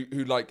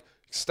 who like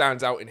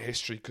stands out in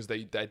history because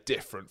they're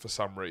different for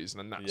some reason,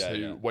 and that's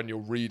when you're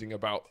reading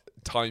about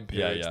time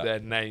periods,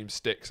 their name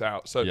sticks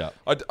out. So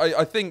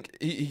I think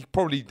he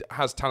probably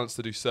has talents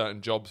to do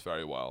certain jobs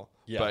very well.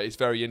 Yeah. But it's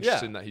very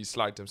interesting that he's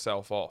slagged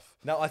himself off.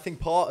 Now, I think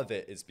part of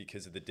it is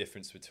because of the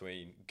difference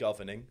between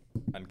governing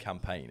and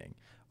campaigning.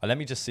 Let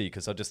me just see,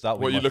 because I just...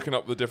 Well, you're looking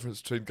up the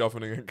difference between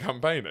governing and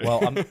campaigning? Well,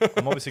 I'm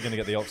obviously going to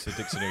get the Oxford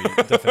Dictionary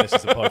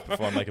definitions of both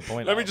before I make a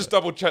point. Let me just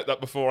double check that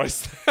before I...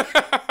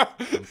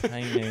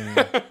 Campaigning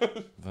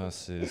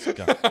versus...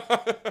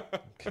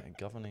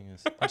 governing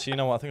is... Actually, you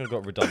know what? I think I've got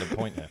a redundant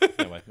point here.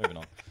 Anyway, moving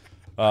on.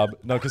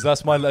 No, because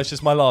that's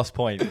just my last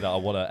point that I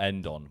want to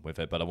end on with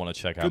it, but I want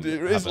to check out.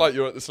 It is like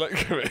you're at the select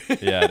committee.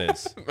 Yeah, it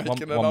is.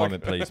 one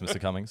moment, please,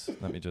 Mr. Cummings.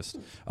 Let me just.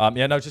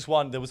 Just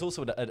one. There was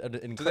also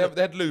an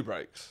they had loo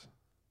breaks.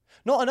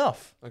 Not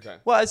enough. Okay.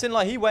 Well, as in,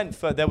 like, he went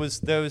for there was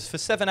for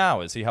 7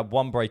 hours. He had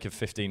one break of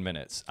 15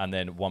 minutes and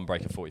then one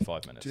break of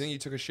 45 minutes. Do you think he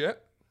took a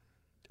shit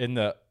in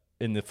the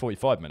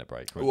 45-minute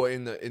break? Right? Or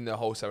in the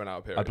whole 7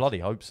 hour period? I bloody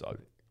hope so.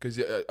 Because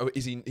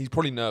he's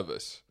probably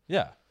nervous.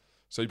 Yeah.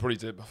 So he probably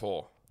did it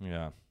before.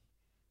 Yeah.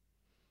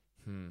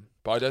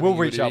 But I don't. We'll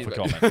reach out for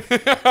comment.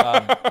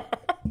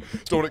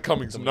 Dominic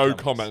Cummings, no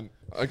comment.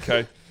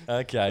 Okay.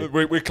 Okay.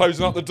 We're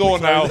closing up the door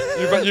now.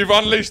 You've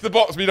unleashed the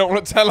box, but you don't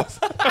want to tell us.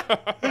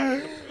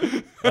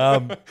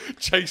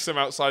 Chase him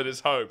outside his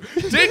home.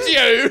 Did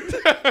you?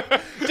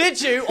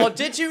 Did you or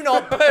did you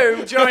not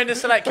poo during the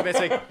select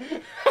committee?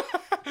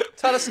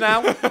 Tell us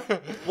now.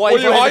 Why are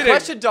you hiding the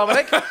question,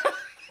 Dominic?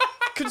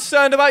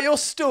 Concerned about your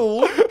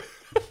stool?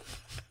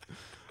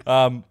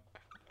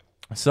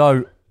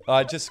 So,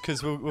 just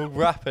because we'll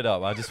wrap it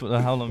up. I just want to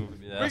know how long.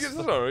 Yeah.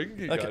 Sorry,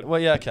 we can keep going. Well,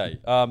 yeah, okay.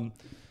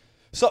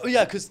 So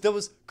yeah, because there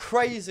was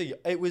crazy.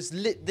 It was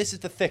lit. This is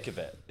the thick of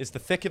it. It's the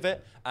thick of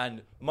it,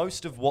 and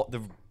most of what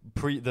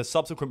the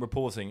subsequent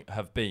reporting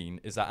have been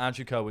is that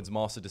Andrew Kirwan's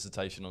master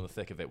dissertation on the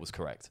thick of it was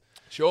correct.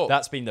 Sure.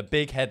 That's been the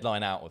big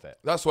headline out of it.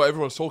 That's what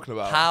everyone's talking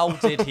about. How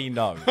did he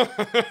know?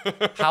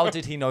 How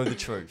did he know the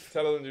truth?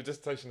 Tell them your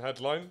dissertation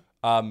headline.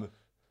 Oh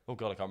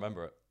God, I can't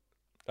remember it.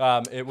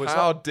 It was.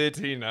 How did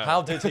he know?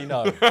 How did he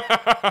know?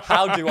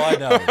 How do I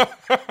know?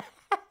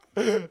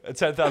 A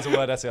 10,000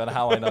 word essay on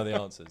how I know the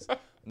answers.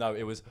 No,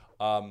 it was.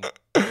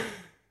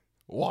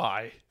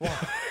 Why?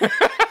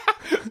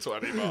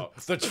 20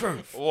 marks. The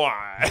truth.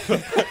 Why?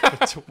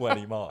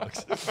 20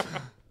 marks.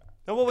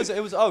 No, what was it?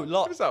 It was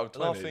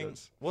laughing.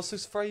 What's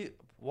this phrase?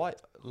 Why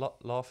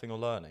laughing or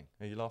learning?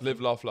 Are you laughing?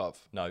 Live, laugh, love.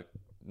 No,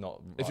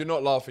 not. If you're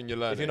not laughing, you're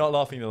learning. If you're not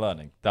laughing, you're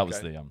learning. That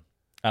was the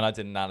And I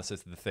did an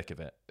analysis of the thick of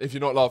it. If you're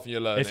not laughing, you're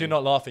learning. If you're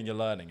not laughing, you're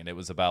learning. And it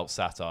was about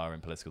satire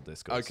and political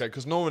discourse. Okay,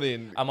 because normally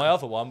And my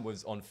other one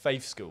was on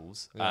faith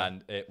schools,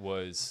 and it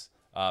was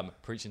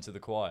Preaching to the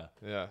choir.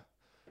 Yeah.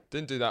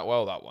 Didn't do that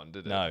well, that one,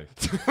 did it? No.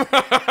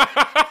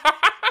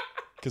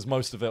 Because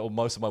most of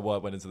my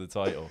work went into the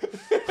title.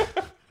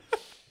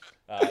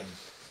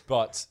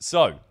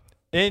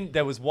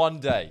 There was one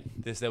day,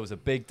 there was a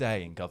big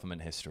day in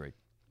government history.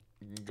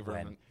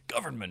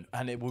 Government.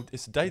 And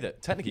it's a day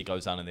that technically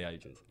goes down in the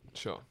ages.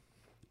 Sure.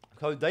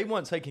 So they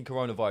weren't taking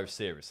coronavirus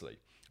seriously.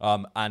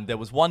 And there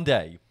was one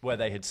day where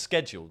they had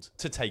scheduled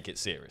to take it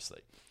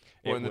seriously.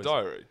 Or in the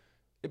diary?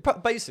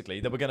 Basically,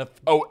 they were going to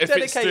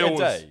dedicate a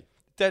day.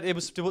 It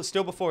was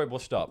still before it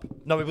washed up.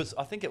 No, it was.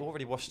 I think it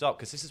already washed up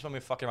because this is when we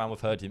were fucking around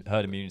with herd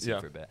immunity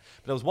for a bit.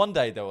 But there was one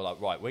day they were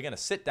like, right, we're going to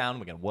sit down,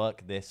 we're going to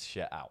work this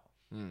shit out.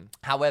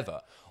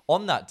 However,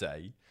 on that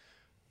day,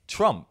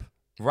 Trump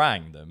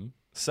rang them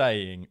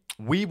saying,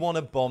 we want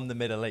to bomb the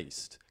Middle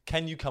East.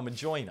 Can you come and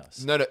join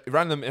us? No, it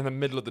ran them in the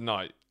middle of the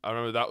night. I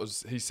remember that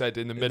was, he said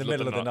in the middle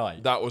of the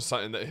night. That was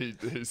something that he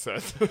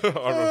said.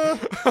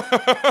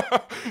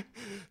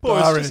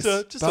 Boris,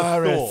 just a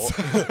thought.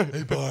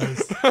 Hey,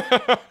 Boris.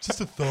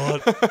 Just a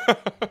thought.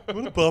 You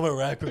want to bomb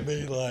Iraq with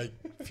me like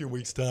a few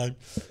weeks' time?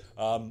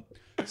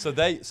 So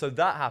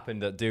that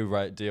happened that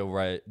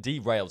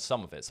derailed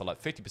some of it. So like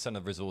 50%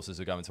 of resources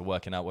are going to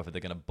working out whether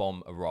they're going to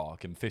bomb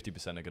Iraq, and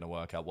 50% are going to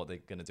work out what they're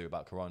going to do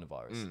about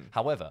coronavirus.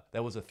 However,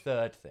 there was a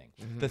third thing.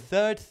 The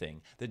third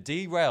thing that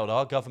derailed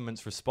our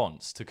government's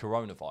response to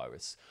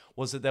coronavirus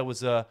was that there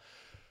was a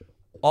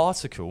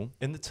article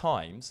in the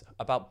Times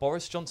about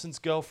Boris Johnson's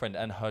girlfriend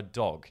and her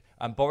dog.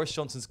 And Boris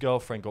Johnson's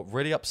girlfriend got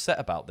really upset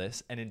about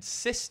this and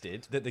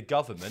insisted that the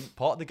government,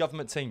 part of the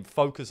government team,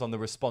 focus on the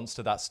response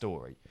to that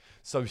story.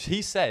 So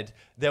he said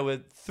there were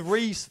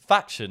 3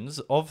 factions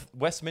of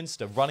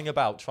Westminster running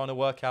about trying to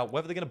work out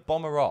whether they're going to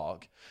bomb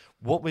Iraq,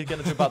 what we're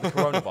going to do about the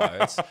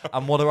coronavirus,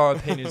 and what are our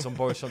opinions on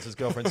Boris Johnson's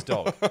girlfriend's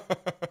dog.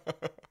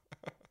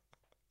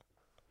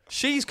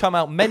 She's come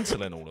out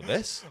mental in all of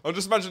this. I'm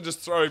just imagining just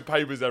throwing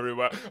papers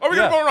everywhere. Are we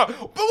going to bomb Iraq?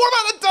 But what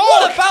about the dog?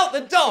 What about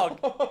the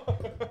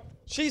dog?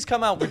 She's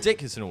come out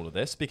ridiculous in all of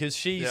this because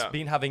she's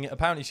been having,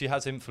 apparently she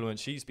has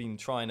influence. She's been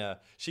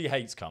she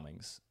hates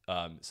Cummings.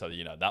 So,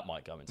 that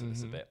might go into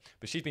this a bit.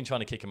 But she's been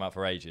trying to kick him out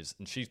for ages.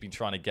 And she's been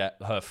trying to get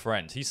her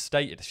friends. He's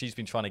stated she's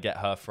been trying to get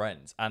her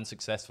friends, and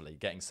successfully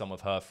getting some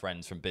of her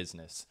friends from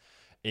business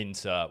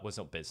into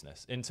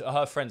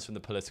her friends from the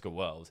political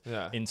world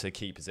into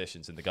key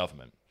positions in the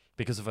government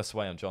because of her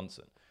sway on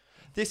Johnson.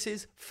 This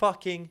is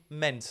fucking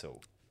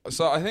mental.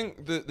 So I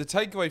think the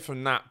takeaway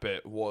from that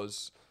bit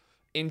was,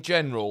 in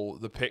general,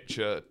 the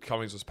picture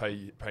Cummings was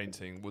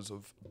painting was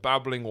of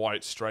babbling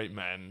white straight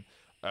men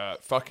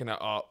fucking it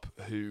up,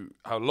 who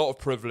have a lot of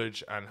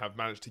privilege and have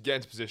managed to get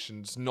into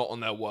positions not on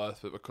their worth,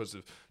 but because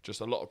of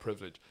just a lot of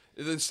privilege.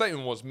 The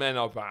statement was men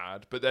are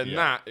bad, but then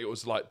it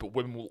was like, but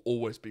women will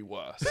always be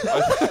worse.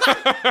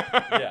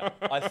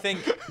 I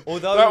think,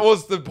 although that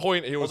was the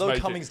point he was making.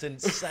 Although Cummings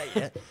didn't say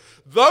it.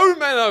 Though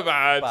men are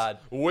bad,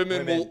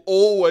 women will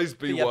always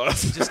be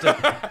worse. Just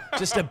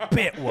a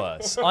bit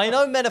worse. I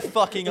know men are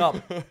fucking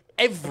up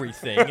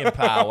everything in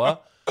power.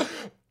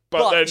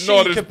 But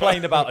she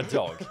complained about a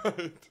dog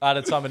at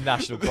a time of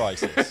national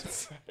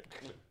crisis.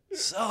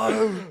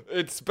 So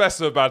it's best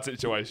of a bad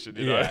situation,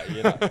 you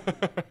know.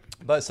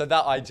 But so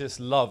that I just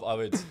love.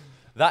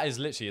 That is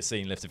literally a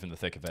scene lifted from the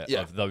thick of it,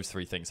 of those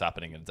 3 things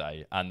happening in a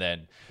day, and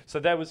then so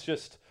there was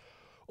just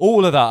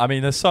all of that. I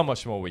mean, there's so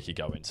much more we could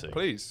go into.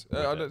 Please,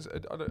 let's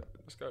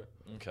go.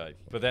 Okay,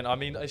 but then I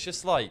mean, it's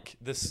just like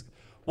this.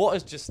 What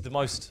is just the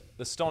most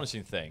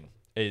astonishing thing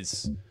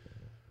is.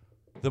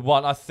 The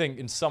one, I think,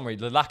 in summary,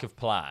 the lack of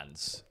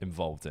plans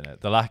involved in it,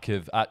 the lack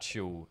of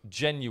actual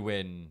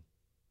genuine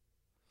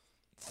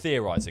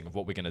theorising of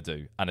what we're going to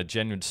do, and a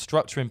genuine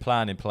structure and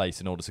plan in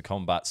place in order to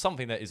combat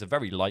something that is a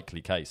very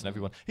likely case. And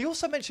everyone, he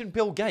also mentioned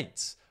Bill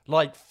Gates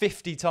like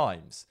 50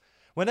 times.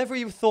 Whenever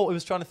he thought he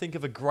was trying to think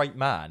of a great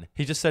man,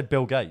 he just said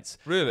Bill Gates.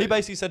 Really? He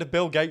basically said if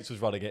Bill Gates was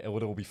running it, it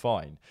would all be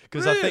fine.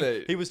 Because I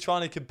think he was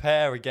trying to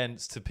compare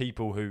against to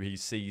people who he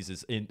sees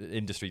as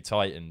industry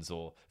titans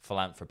or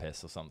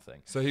philanthropists or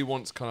something. So he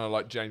wants kind of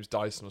like James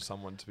Dyson or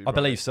someone to be I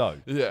believe so.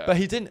 Yeah. But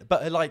he didn't,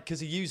 because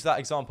he used that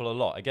example a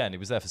lot. Again, he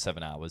was there for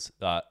 7 hours,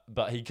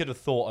 but he could have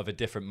thought of a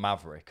different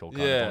maverick or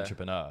kind of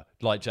entrepreneur,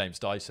 like James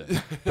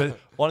Dyson. But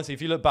honestly,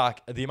 if you look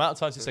back, the amount of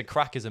times he said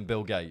crackers and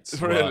Bill Gates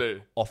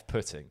were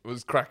off-putting. It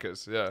was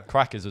crackers, yeah.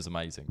 Crackers was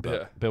amazing,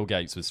 but Bill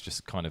Gates was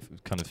just kind of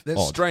It's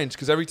odd. strange,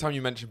 because every time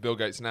you mention Bill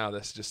Gates now,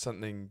 there's just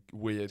something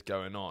weird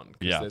going on.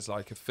 Because there's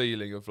like a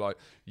feeling of like,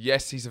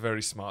 yes, he's a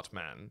very smart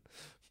man,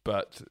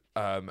 but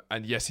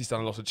and yes, he's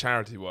done a lot of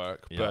charity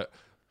work, but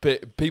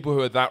people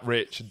who are that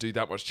rich and do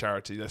that much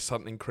charity, there's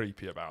something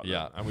creepy about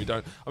them. And we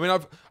don't. I mean,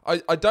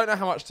 I don't know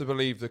how much to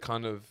believe the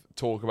kind of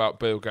talk about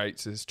Bill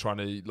Gates is trying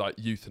to like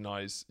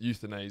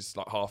euthanize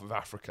like half of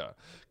Africa,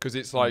 because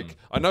it's like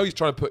I know he's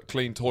trying to put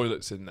clean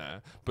toilets in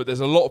there, but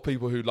there's a lot of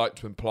people who like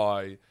to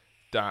imply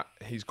that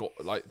he's got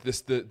like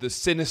this the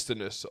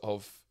sinisterness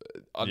of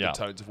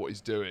undertones of what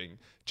he's doing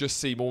just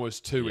seem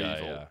almost too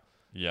evil.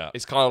 Yeah,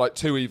 it's kind of like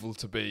too evil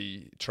to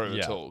be true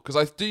at all.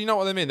 Because do you know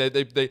what I mean?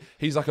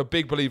 He's like a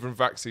big believer in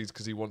vaccines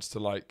because he wants to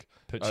like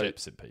Put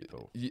chips in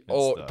people.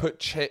 Or put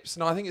chips.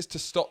 No, I think it's to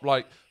stop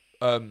like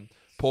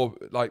poor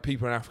like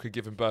people in Africa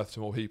giving birth to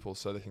more people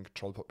so they can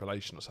control the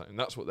population or something.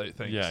 That's what they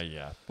think.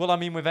 Yeah. Well, I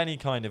mean, with any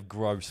kind of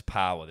gross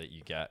power that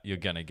you get, you're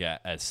going to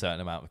get a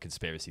certain amount of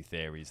conspiracy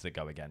theories that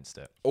go against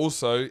it.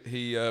 Also,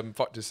 he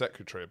fucked his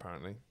secretary,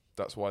 apparently.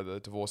 That's why the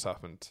divorce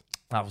happened.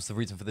 That was the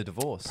reason for the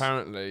divorce.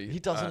 Apparently. He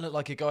doesn't look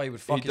like a guy who would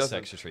fuck his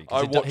secretary.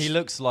 He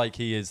looks like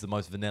he is the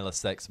most vanilla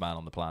sex man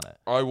on the planet.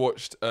 I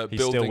watched He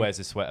still wears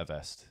his sweater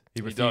vest.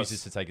 He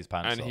refuses to take his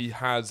pants off. And he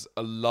has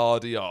a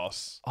lardy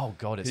ass. Oh,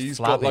 God, it's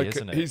flabby,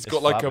 isn't it? He's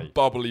got like a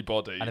bubbly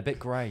body. And a bit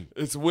grey.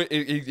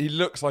 He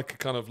looks like a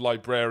kind of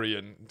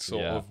librarian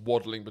sort of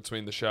waddling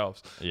between the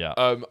shelves. Yeah.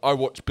 I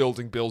watched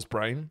Building Bill's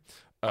Brain.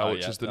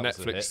 Which is the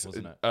Netflix.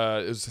 Wasn't it?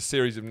 It was a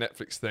series of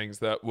Netflix things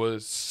that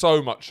was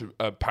so much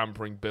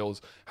pampering Bill's.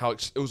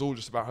 It was all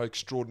just about how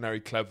extraordinary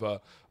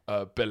clever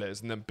Bill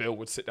is, and then Bill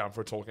would sit down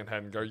for a talking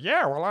head and go,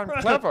 "Yeah, well, I'm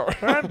clever."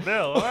 I'm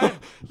Bill.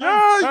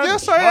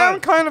 Yes, I am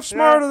kind of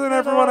smarter than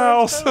everyone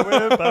else.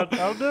 But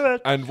I'll do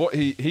it. And what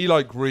he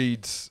like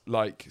reads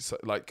like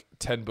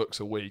 10 books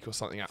a week or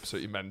something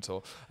absolutely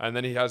mental, and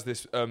then he has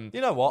this. You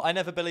know what? I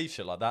never believe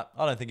shit like that.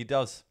 I don't think he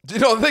does. Do you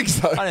not think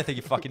so? I don't think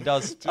he fucking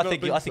does. I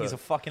think he's a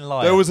fucking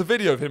liar. There was a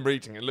video of him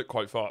reading. It looked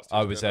quite fast.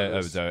 Was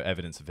there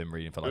evidence of him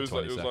reading for like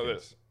 20 seconds? Like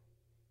this.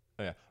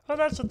 Yeah. Well,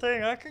 that's the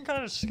thing. I can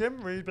kind of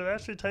skim read, but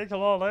actually take it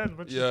all in,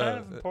 which is kind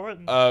of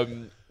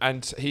important.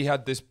 And he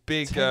had this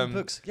big 10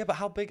 books. Yeah, but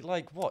how big?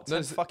 Like what?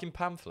 10 fucking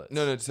pamphlets?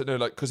 No.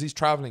 Like because he's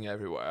traveling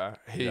everywhere.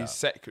 His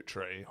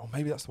secretary, or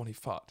maybe that's the one he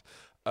fucked.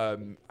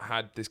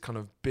 Had this kind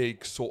of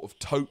big sort of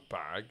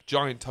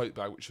giant tote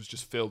bag, which was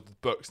just filled with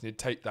books, and he'd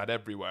take that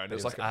everywhere, and it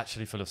was like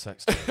actually full of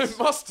sex. It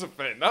must have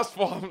been. That's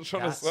what I'm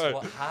trying to say. That's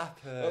what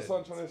happened. That's what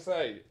I'm trying to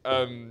say.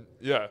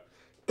 Yeah.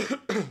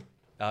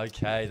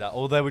 Okay,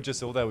 all they were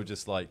just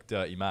like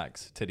dirty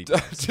mags, titty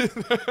bags. I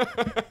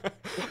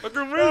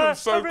can read them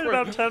so I read quick.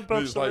 about 10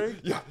 books a week.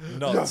 Yeah,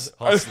 nuts,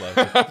 hustler.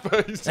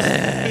 But he's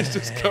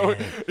just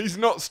going. He's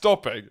not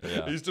stopping.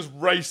 Yeah. He's just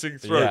racing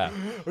through. Yeah.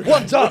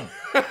 One done.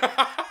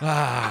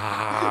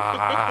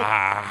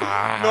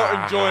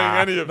 Not enjoying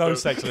any of no them.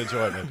 sexual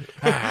enjoyment.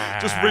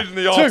 Just reading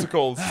the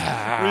articles,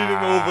 reading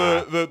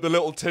all the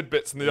little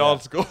tidbits in the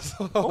articles.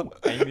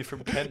 Amy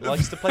from Kent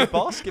likes to play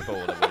basketball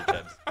on the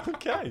weekend.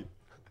 Okay.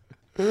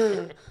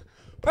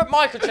 Put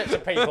microchips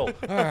in people.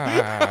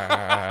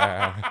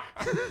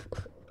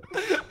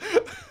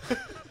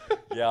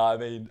 Yeah, I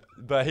mean,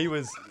 but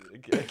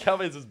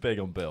Cummings was big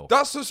on Bill.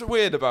 That's what's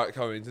weird about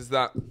Cummings is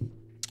that,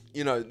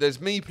 you know, there's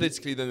me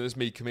politically, then there's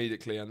me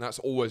comedically, and that's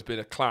always been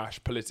a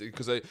clash politically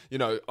because I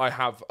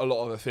have a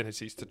lot of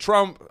affinities to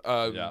Trump.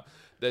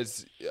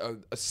 There's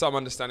some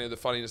understanding of the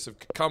funniness of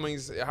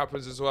Cummings. It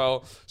happens as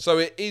well. So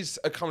it is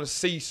a kind of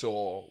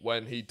seesaw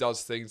when he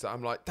does things that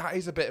I'm like, that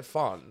is a bit of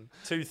fun.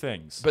 Two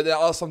things. But there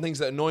are some things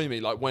that annoy me,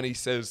 like when he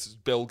says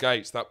Bill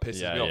Gates, that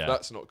pisses me off.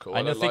 That's not cool.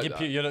 And you're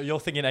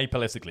thinking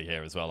apolitically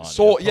here as well, aren't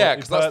you? Yeah,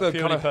 because that's the purely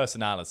kind of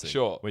personality.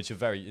 Sure. Which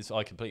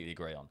I completely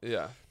agree on.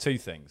 Yeah. Two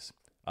things.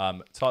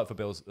 Title for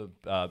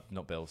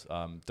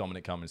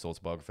Dominic Cummings'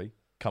 autobiography,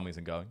 Comings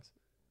and Goings.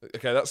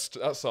 Okay, that's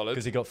solid.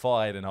 Because he got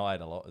fired and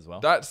hired a lot as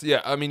well.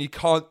 I mean, I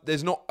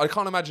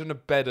can't imagine a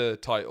better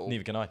title.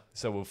 Neither can I.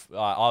 So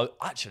I'll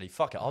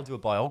do a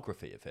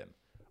biography of him.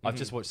 I've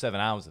just watched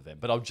 7 hours of him,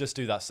 but I'll just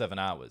do that 7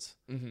 hours.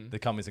 The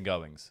Comings and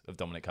Goings of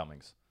Dominic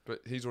Cummings.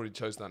 But he's already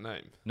chose that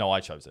name. No,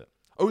 I chose it.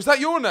 Oh, is that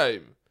your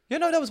name? Yeah,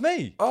 no, that was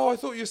me. Oh, I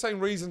thought you were saying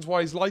reasons why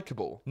he's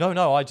likable.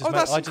 No, I just made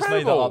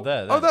that up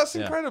there. Oh, that's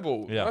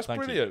incredible. Yeah, that's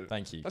brilliant.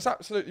 Thank you. That's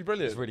absolutely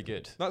brilliant. It's really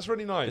good. That's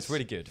really nice. It's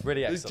really good.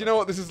 Really excellent. Do you know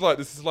what this is like?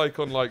 This is like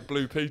on like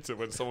Blue Peter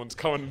when someone's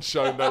come and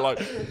shown their like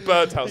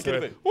birdhouse.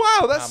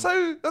 Wow, that's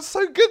so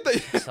good that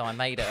you... So I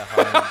made it at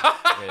home.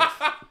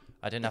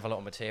 I didn't have a lot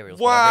of materials.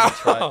 Wow.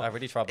 But I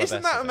really tried my best.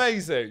 Isn't that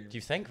amazing? Do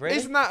you think, really?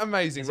 Isn't that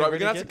amazing? Right, we're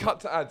going to have to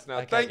cut to ads now.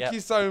 Okay, Thank you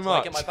so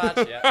much. Can I get my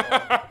badge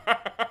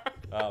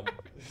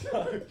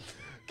yet?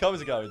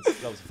 Comings and Goings,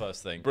 that was the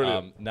first thing.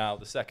 Brilliant. Now,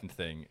 the second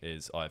thing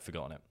is I've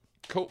forgotten it.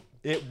 Cool.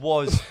 It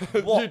was...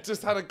 You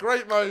just had a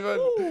great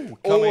moment. Ooh,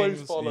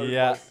 Always Cummings,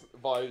 followed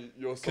by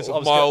your sort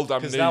of mild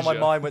amnesia. Because now my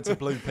mind went to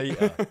Blue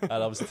Peter, and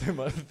I was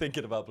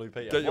thinking about Blue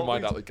Peter. Get your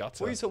mind out the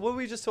gutter. What were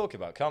we just talking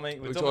about?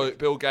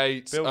 Bill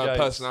Gates,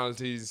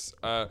 personalities.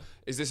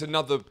 Is this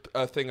another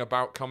thing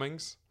about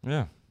Cummings?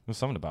 Yeah. There was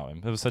something about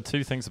him. There was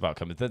two things about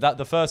Cummings.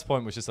 The first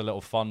point was just a little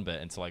fun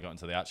bit until I got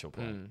into the actual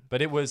point.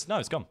 But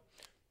it's gone.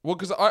 Well,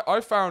 because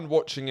I found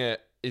watching it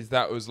is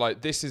that it was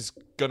like, this is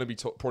going to be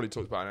probably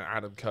talked about in an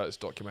Adam Curtis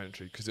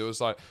documentary, because it was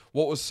like,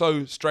 what was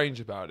so strange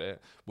about it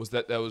was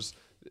that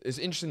it's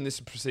interesting this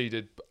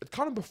proceeded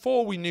kind of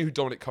before we knew who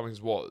Dominic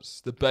Cummings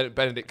was. The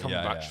Benedict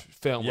Cumberbatch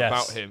film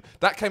about him.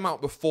 That came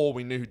out before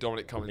we knew who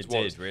Dominic Cummings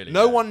was. Really,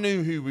 no one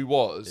knew who he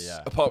was,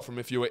 apart from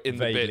if you were in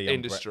vaguely the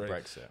industry.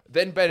 Brexit.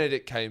 Then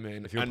Benedict came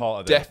in, if you're and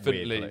part of it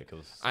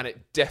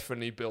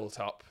definitely built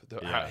up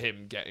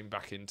him getting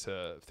back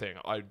into thing.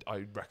 I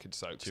reckon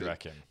so. Do you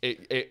reckon?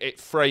 It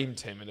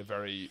framed him in a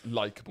very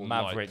likable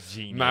Maverick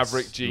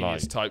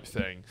genius type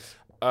thing.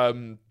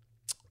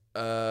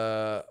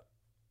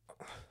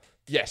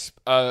 Yes,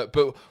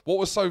 but what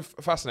was so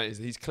fascinating is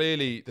that he's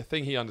clearly the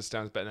thing he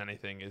understands better than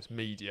anything is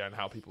media and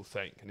how people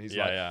think, and he's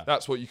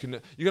that's what you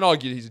can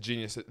argue that he's a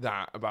genius at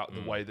that, about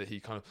the way that he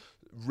kind of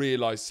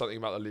realised something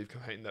about the Leave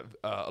campaign that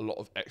a lot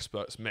of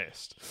experts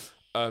missed.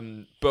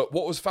 But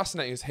what was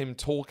fascinating is him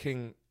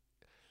talking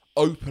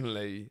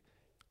openly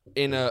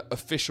in an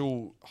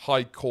official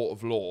High Court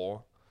of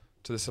Law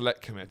to the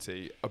Select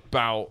Committee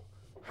about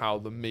how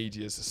the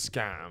media's a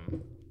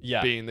scam.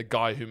 Yeah. Being the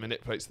guy who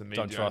manipulates the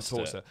media and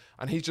talks it.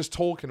 And he's just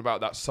talking about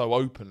that so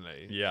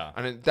openly. Yeah.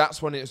 And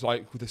that's when it's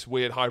like this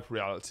weird hyper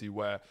reality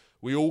where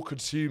we all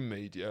consume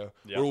media,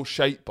 we're all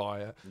shaped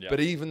by it, but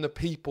even the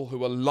people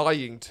who are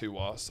lying to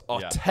us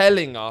are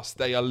telling us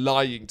they are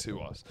lying to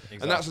us. Exactly.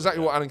 And that's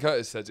exactly what Alan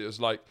Curtis says. It was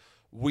like,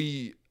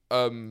 we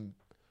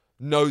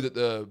know that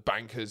the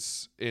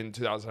bankers in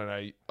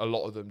 2008, a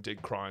lot of them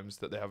did crimes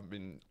that they haven't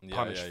been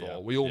punished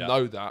for. We all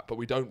know that, but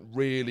we don't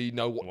really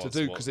know what to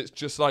do, because it's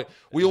just like,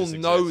 we all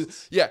know,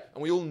 and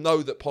we all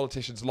know that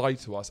politicians lie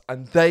to us,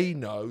 and they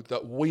know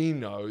that we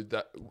know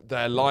that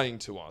they're lying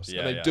to us, and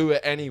they do it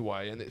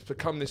anyway, and it's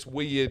become this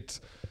weird,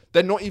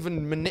 they're not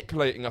even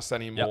manipulating us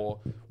anymore.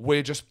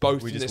 We're just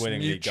both in this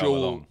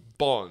mutual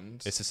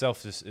bond. It's a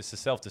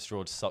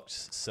self-destroyed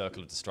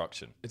circle of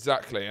destruction.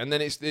 Exactly. And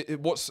then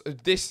what's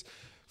this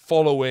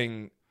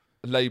following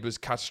Labour's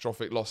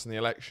catastrophic loss in the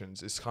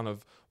elections is kind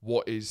of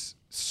what is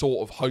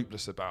sort of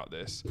hopeless about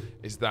this,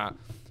 is that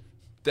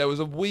there was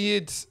a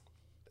weird,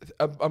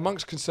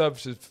 amongst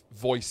Conservative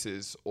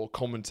voices or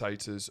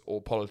commentators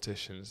or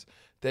politicians,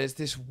 there's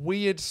this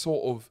weird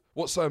sort of,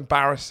 what's so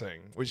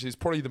embarrassing, which is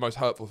probably the most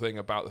hurtful thing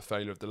about the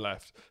failure of the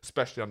left,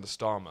 especially under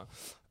Starmer,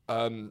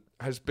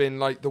 has been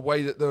like the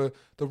way that the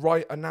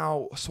right are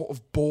now sort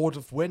of bored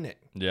of winning.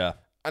 Yeah.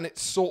 And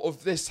it's sort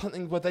of this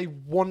something where they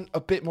want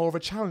a bit more of a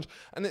challenge,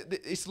 and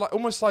it's like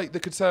almost like the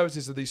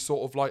Conservatives are these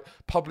sort of like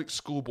public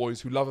school boys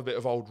who love a bit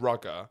of old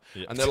rugger,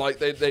 and they're like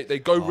they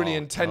go really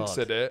intense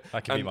at it.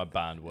 That can be my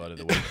banned word of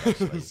the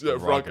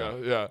week.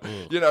 Rugger,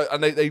 you know,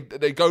 and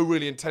they go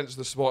really intense to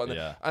the sport,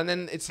 and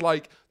then it's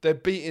like they're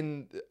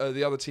beating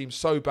the other team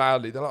so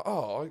badly. They're like,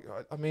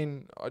 I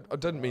mean, I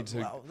didn't mean to.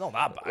 Well, not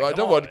that bad. I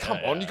don't want. Come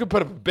on, you can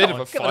put up a bit of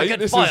a fight.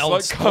 This is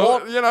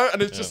like, you know,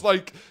 and it's just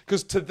like,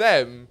 because to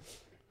them,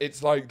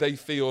 it's like they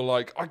feel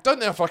like, I don't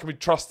know if I can be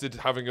trusted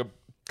having a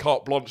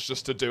carte blanche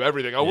just to do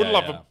everything. I would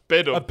love a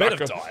bit of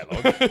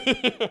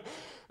dialogue.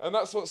 And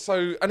that's what's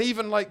so... And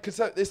even like, because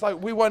it's like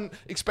we weren't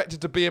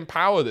expected to be in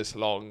power this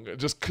long,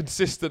 just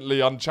consistently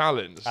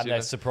unchallenged. And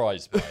they're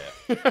surprised by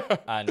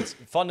it. And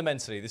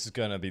fundamentally, this is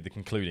going to be the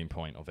concluding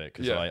point of it,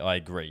 because I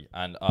agree.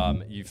 And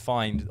you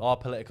find our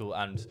political...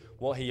 And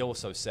what he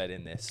also said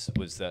in this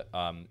was that...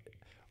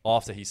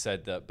 after he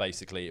said that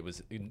basically it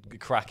was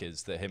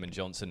crackers that him and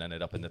Johnson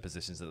ended up in the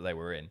positions that they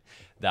were in,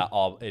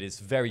 it is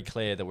very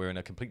clear that we're in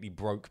a completely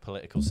broke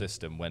political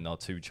system when our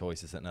two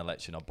choices in an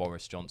election are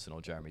Boris Johnson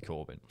or Jeremy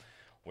Corbyn,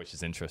 which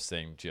is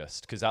interesting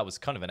just because that was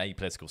kind of an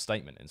apolitical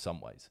statement in some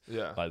ways.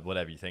 Yeah. Like,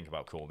 whatever you think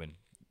about Corbyn,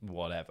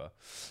 whatever.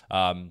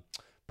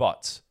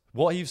 But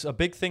what a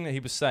big thing that he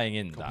was saying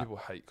in that... People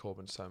hate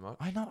Corbyn so much.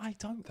 I know, I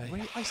don't.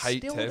 I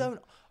still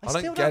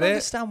don't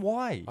understand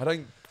why. I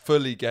don't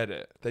fully get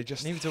it. They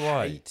just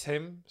hate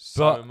him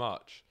so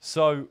much.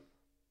 So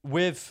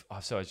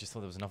sorry, I just thought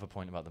there was another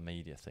point about the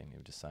media thing you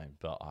were just saying,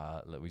 but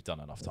look, we've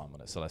done enough time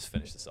on it, so let's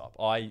finish this up.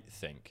 I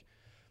think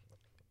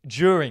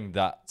during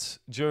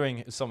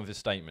some of his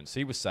statements,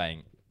 he was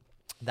saying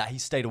that he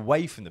stayed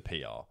away from the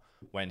PR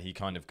when he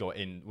kind of got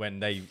in, when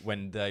they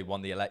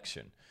won the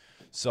election.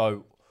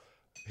 So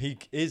he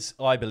is,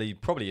 I believe,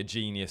 probably a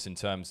genius in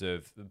terms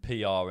of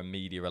PR and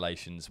media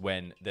relations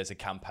when there's a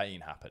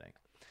campaign happening.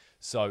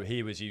 So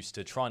he was used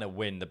to trying to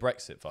win the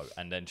Brexit vote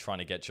and then trying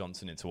to get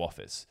Johnson into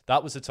office.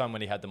 That was the time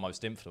when he had the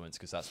most influence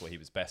because that's what he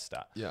was best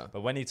at. Yeah.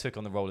 But when he took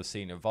on the role of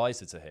senior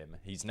advisor to him,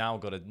 he's now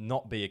got to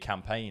not be a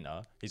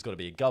campaigner. He's got to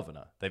be a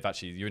governor.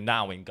 You're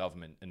now in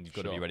government and you've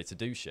got to be ready to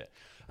do shit.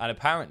 And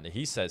apparently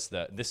he says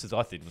that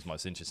I think was the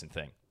most interesting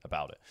thing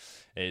about it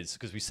is,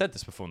 because we said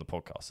this before in the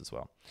podcast as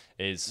well,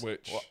 is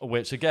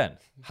which again,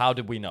 how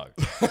did we know?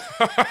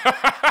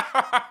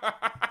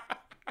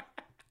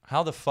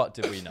 How the fuck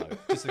did we know?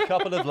 Just a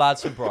couple of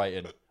lads from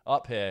Brighton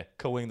up here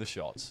calling the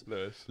shots.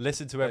 Lewis.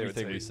 Listen to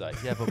everything we say.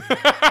 Yeah,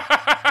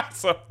 but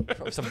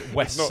some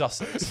West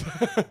Sussex.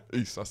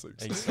 East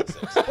Sussex. East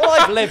Sussex. Well,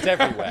 I've lived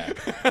everywhere.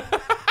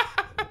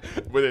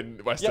 Within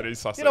Western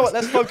East Sussex. You know what?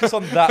 Let's focus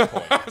on that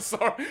point.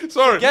 Sorry.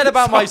 Forget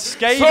about my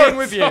scathing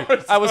review.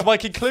 That was my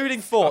concluding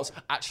thoughts.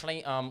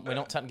 Actually, we're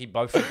not technically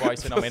both from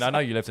Brighton. I mean, I know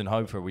you lived in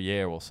Hove for a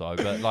year or so,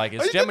 but like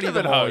it's generally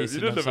the more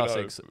Eastern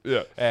Sussex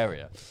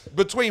area.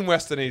 Between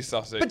West and East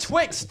Sussex.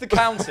 Betwixt the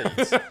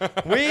counties.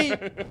 we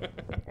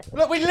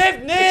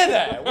lived near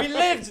there. We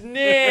lived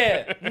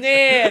near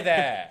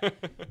there.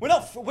 We're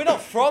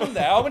not from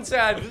there. I wouldn't say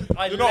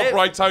You're not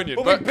Brightonian,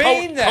 but we've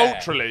been there.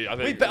 Culturally, I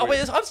think. I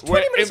was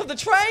 20 minutes on the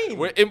train.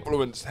 We're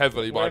influenced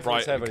heavily by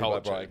Brighton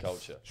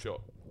culture. Sure.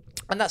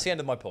 And that's the end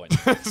of my point.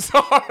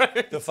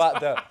 Sorry. The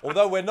fact that,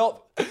 although we're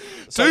not...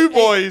 Two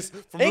boys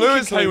from in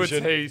Lewis Hayward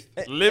conclusion- Heath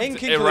in lived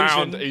conclusion-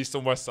 around East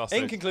and West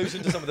Sussex. In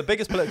conclusion to some of the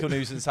biggest political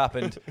news that's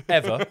happened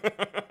ever,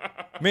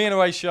 me and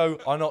Horatio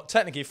are not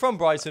technically from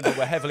Brighton, but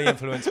we're heavily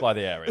influenced by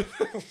the area.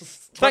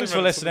 Thanks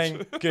for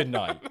listening. Good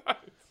night.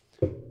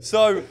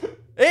 So,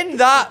 in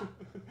that...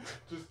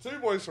 Just two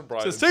boys from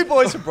Brighton. Just two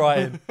boys from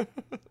Brighton.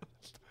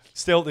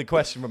 Still, the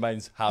question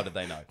remains, how did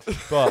they know?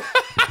 But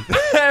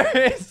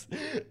there is,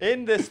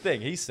 in this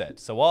thing, he said,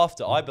 so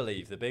after, I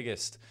believe, the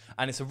biggest,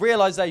 and it's a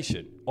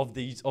realization of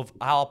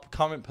our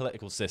current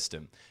political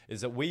system,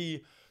 is that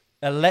we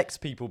elect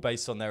people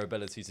based on their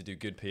ability to do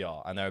good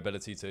PR and their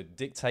ability to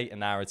dictate a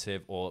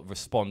narrative or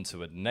respond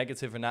to a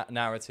negative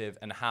narrative,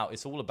 and how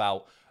it's all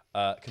about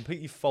a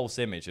completely false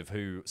image of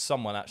who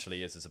someone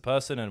actually is as a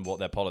person and what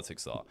their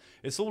politics are.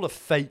 It's all a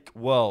fake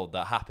world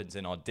that happens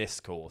in our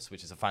discourse,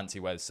 which is a fancy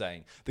way of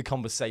saying the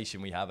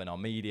conversation we have in our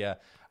media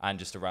and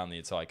just around the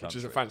entire country.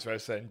 Which is a fancy way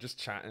of saying just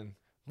chatting.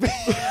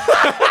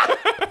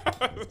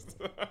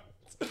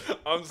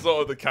 I'm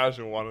sort of the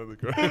casual one of the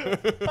group.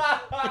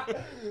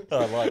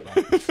 I like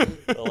that.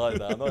 I like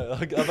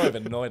that. I'm not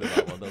even annoyed at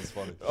that one. That's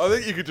funny. I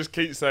think you could just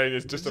keep saying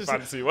it's just a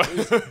fancy way.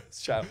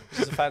 It's just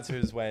a fancy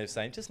way of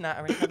saying just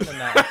nattering, having a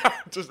natter.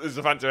 It's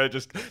a fancy way of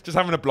just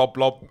having a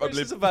blob. It's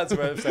just a fancy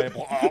way of saying.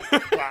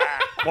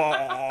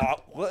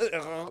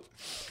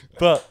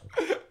 But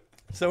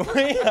so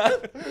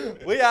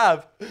we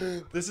have.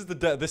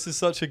 This is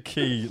such a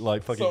key Sorry.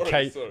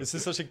 This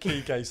is such a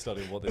key case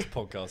study of what this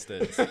podcast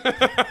is.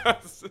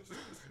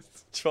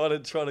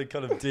 Trying to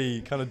kind of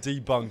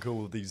debunk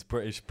all of these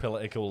British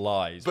political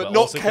lies, but not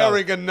also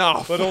caring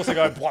enough. But also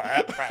going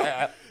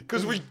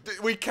because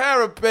we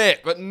care a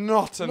bit, but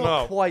not not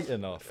enough. quite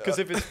enough. Because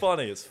if it's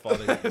funny, it's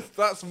funny.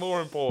 That's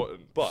more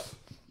important. But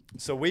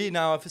so we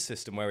now have a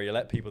system where we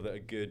elect people that are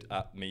good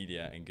at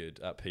media and good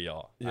at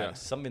PR. Yeah. And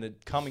something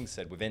that Cummings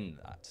said within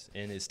that,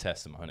 in his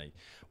testimony,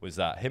 was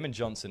that him and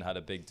Johnson had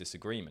a big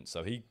disagreement.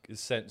 So he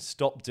said,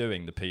 stop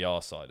doing the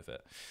PR side of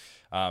it,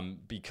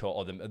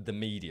 because the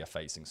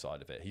media-facing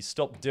side of it. He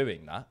stopped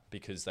doing that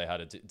because they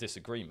had a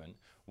disagreement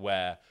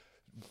where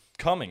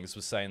Cummings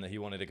was saying that he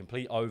wanted a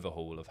complete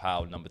overhaul of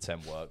how Number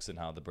 10 works and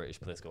how the British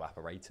political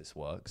apparatus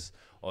works,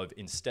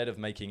 instead of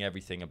making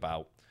everything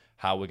about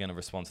how we're going to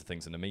respond to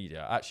things in the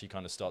media, actually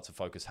kind of start to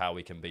focus how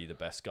we can be the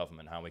best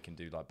government, how we can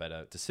do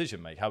better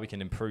decision making, how we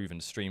can improve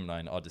and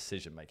streamline our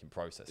decision making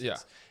processes. Yeah.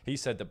 He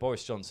said that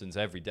Boris Johnson's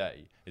every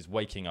day is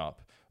waking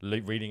up,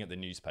 reading at the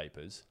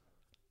newspapers,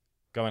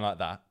 going like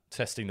that,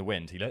 testing the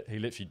wind. He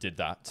literally did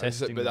that.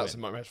 Testing But the that's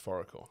wind.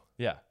 metaphorical.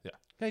 Yeah. Yeah.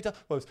 Yeah, he does.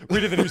 Well,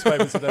 reading the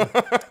newspapers and then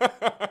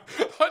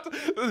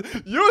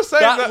You were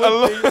saying that, that a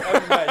would lot.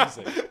 be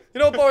amazing. You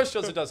know what Boris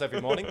Johnson does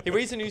every morning? He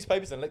reads the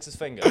newspapers and licks his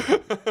finger.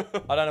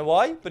 I don't know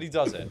why, but he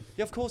does it.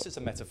 Yeah, of course it's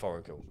a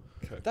metaphorical.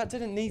 Okay. That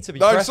didn't need to be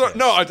No, prefaced. sorry,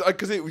 no,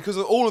 because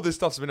all of this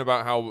stuff's been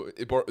about how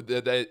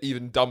they're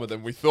even dumber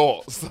than we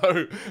thought.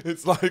 So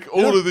it's like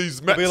all of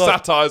these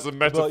satires and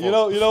metaphors. But you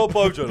know what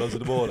Bojo does in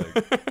the morning?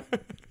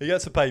 He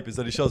gets the papers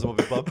and he shows them up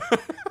his bum.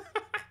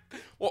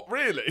 What,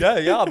 really?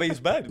 Yeah, I mean,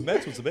 he's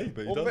mental to me,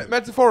 but he does.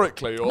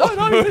 Metaphorically? Or?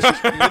 No, he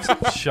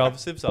lifts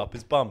shoves him up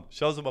his bum.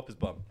 Shows him up his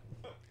bum.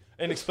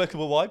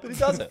 Inexplicable why, but he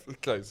does it.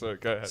 Okay, so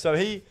go ahead. So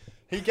he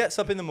gets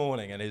up in the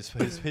morning and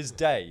his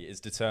day is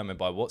determined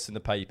by what's in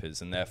the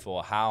papers, and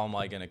therefore how am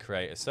I going to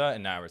create a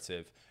certain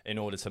narrative in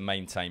order to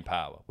maintain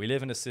power. We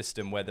live in a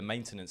system where the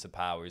maintenance of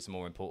power is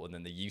more important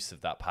than the use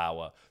of that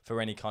power for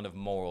any kind of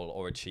moral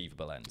or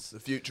achievable ends. The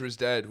future is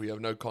dead. We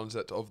have no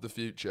concept of the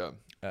future.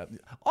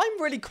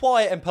 I'm really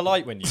quiet and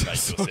polite when you make your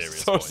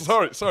serious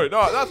points. Sorry.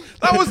 No,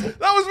 that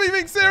was me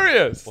being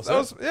serious. What's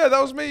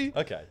that was me.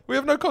 Okay. We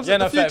have no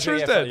concept. The future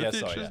is dead. The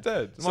future is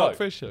dead. Mark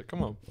Fisher,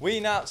 come on.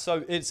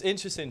 So it's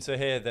interesting to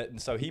hear that.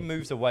 So he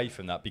moved away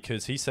from that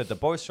because he said that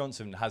Boris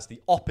Johnson has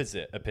the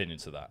opposite opinion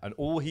to that, and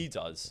all he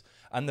does,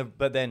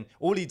 but then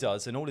all he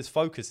does and all his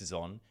focus is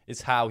on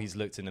is how he's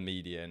looked in the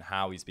media and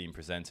how he's been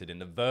presented in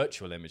the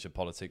virtual image of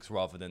politics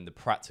rather than the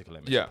practical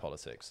image of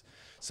politics.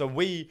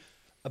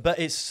 But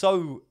it's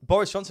so...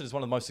 Boris Johnson is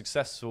one of the most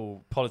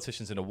successful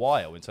politicians in a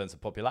while in terms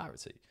of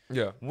popularity.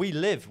 Yeah.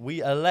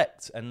 We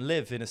elect and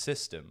live in a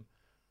system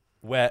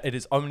where it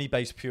is only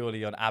based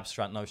purely on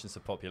abstract notions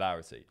of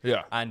popularity.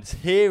 Yeah. And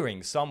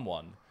hearing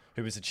someone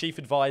who is a chief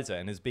advisor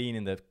and has been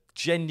in the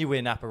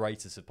genuine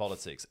apparatus of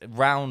politics,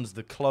 around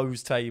the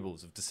closed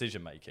tables of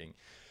decision-making,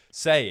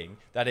 saying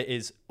that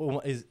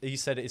he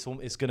said it's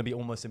going to be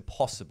almost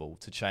impossible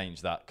to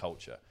change that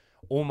culture.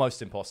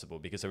 Almost impossible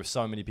because there were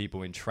so many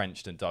people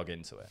entrenched and dug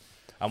into it.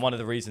 And one of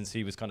the reasons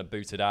he was kind of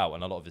booted out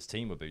and a lot of his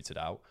team were booted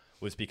out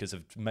was because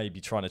of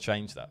maybe trying to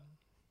change that.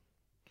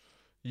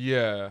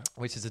 Yeah.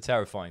 Which is a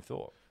terrifying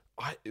thought.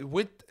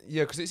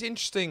 Because it's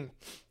interesting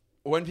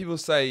when people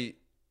say,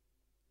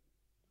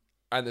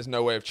 and there's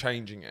no way of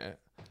changing it.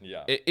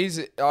 Yeah.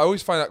 I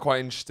always find that quite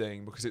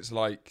interesting because it's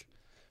like,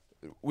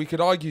 we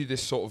could argue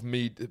this sort of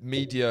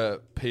media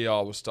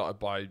PR was started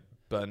by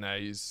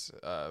Bernays,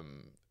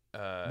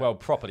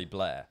 properly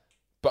Blair.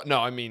 But no,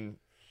 I mean,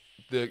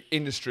 the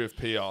industry of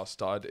PR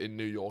started in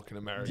New York in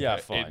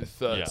America in the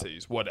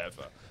 30s,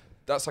 whatever.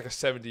 That's like a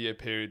 70-year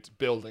period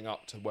building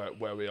up to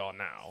where we are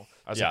now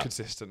as a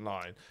consistent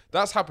line.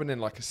 That's happened in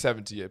like a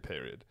 70-year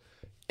period.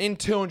 In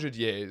 200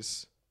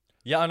 years...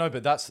 Yeah, I know,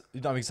 but that's...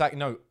 No, exactly.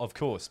 No, of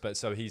course. But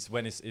so he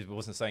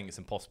wasn't saying it's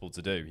impossible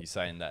to do. He's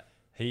saying that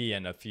he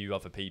and a few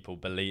other people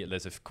believe...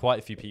 There's quite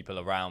a few people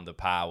around the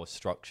power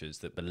structures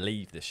that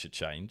believe this should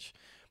change,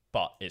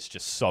 but it's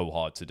just so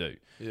hard to do.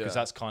 Because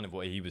that's kind of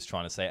what he was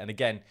trying to say. And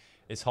again,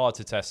 it's hard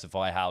to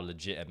testify how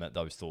legitimate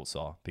those thoughts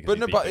are. But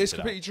it's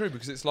completely true,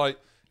 because it's like,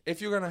 if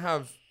you're going to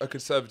have a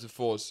conservative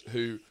force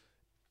who,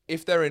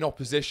 if they're in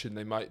opposition,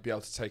 they might be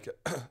able to take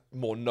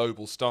more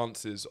noble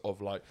stances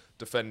of like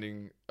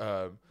defending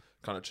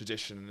kind of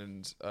tradition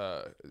and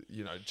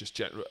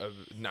just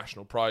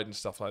national pride and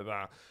stuff like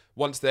that.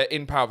 Once they're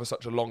in power for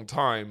such a long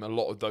time, a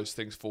lot of those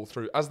things fall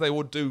through, as they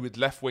would do with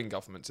left-wing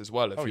governments as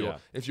well.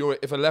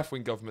 If a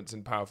left-wing government's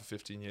in power for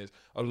 15 years,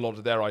 a lot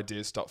of their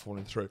ideas start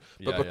falling through.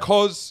 But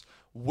because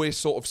we're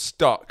sort of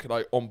stuck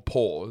like on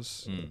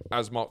pause,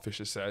 as Mark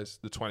Fisher says,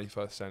 the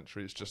 21st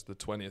century is just the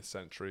 20th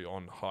century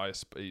on higher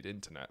speed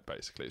internet.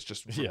 Basically, it's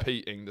just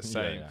repeating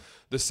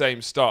the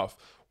same stuff.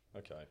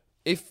 Okay.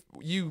 If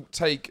you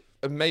take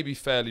a maybe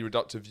fairly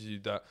reductive view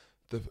that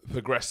the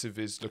progressive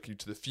is looking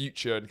to the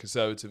future and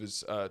conservative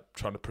is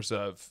trying to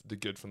preserve the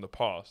good from the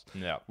past,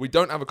 we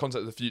don't have a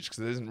concept of the future because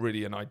there isn't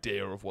really an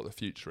idea of what the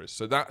future is.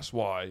 So that's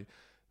why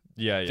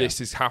this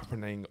is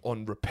happening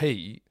on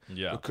repeat,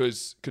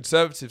 because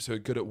conservatives who are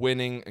good at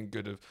winning and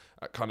good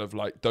at kind of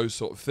like those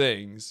sort of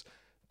things,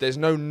 there's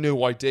no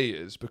new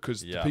ideas,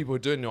 because the people who are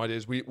doing new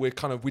ideas, we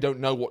don't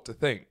know what to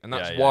think. And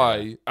that's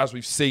why, as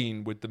we've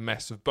seen with the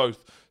mess of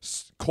both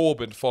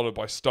Corbyn followed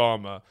by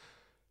Starmer,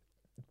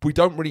 we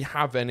don't really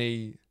have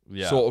any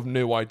sort of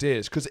new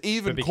ideas. Because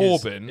even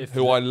Corbyn,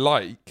 who I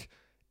like,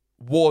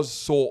 was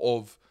sort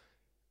of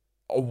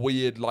a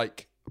weird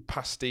like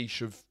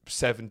pastiche of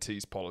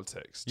 70s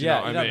politics. Do you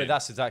know what I mean? But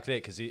that's exactly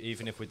it, because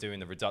even if we're doing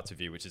the reductive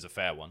view, which is a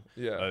fair one,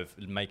 of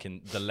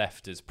making the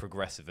left as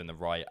progressive and the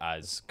right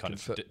as kind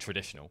of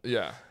traditional.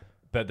 Yeah.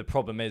 But the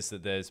problem is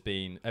that there's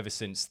been, ever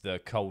since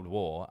the Cold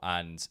War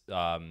and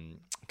kind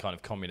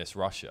of communist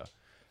Russia,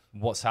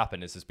 what's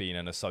happened is there's been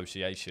an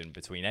association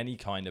between any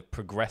kind of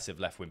progressive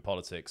left-wing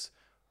politics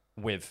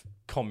with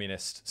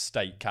communist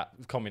state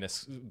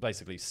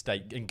basically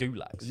state in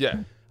gulags.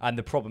 Yeah. And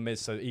the problem is,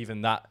 so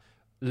even that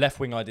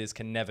left-wing ideas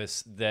can never...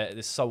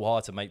 It's so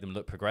hard to make them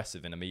look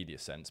progressive in a media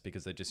sense,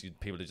 because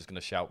people are just going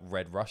to shout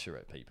Red Russia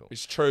at people.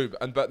 It's true.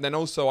 But then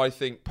also, I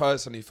think,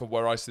 personally, for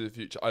where I see the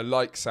future, I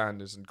like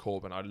Sanders and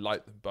Corbyn. I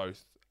like them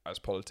both as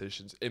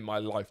politicians in my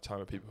lifetime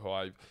of people who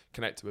I've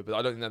connected with. But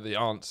I don't think they're the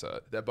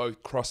answer. They're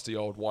both crusty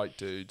old white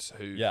dudes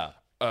who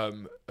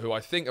I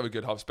think have a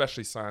good half,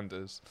 especially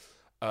Sanders.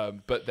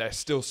 But they're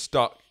still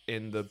stuck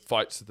in the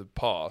fights of the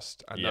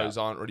past, and those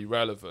aren't really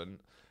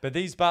relevant. But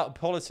these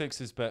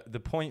politics is, but the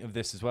point of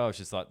this as well is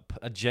just like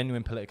a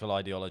genuine political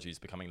ideology is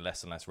becoming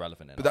less and less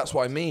relevant. But that's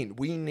what I mean.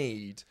 We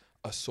need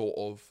a sort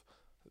of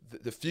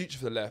the future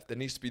for the left. There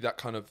needs to be that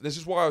kind of. This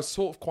is why I was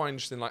sort of quite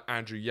interested in like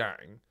Andrew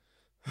Yang,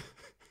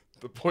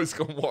 the Boys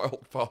Gone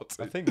Wild party.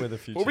 I think we're the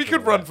future. Well, we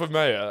could run for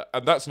mayor,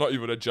 and that's not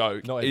even a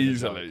joke. Not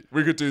easily. A joke.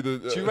 We could do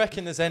the. Do you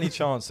reckon there's any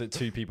chance that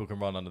two people can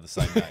run under the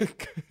same name?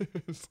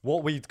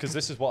 Because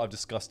this is what I've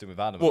discussed it with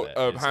Adam.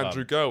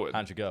 Andrew Gerwin.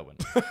 Andrew Gerwin.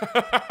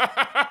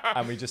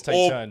 And we just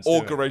take turns.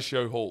 Or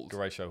Horatio Hald.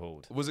 Horatio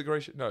Hald. Was it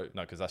Horatio? No,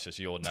 because that's just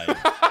your name.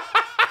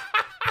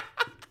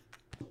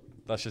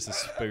 That's just a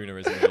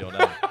spoonerism of your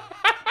name.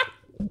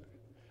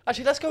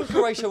 Actually, let's go with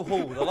Horatio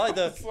Hald. I like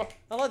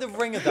the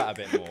ring of that a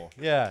bit more.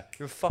 Yeah,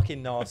 you're a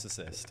fucking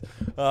narcissist.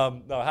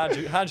 No,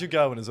 Andrew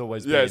Gerwin has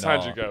always been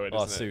Andrew Gerwin,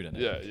 our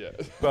pseudonym. Yeah.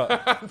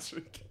 But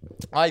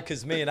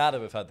because me and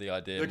Adam have had the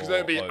idea. Because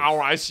it'd be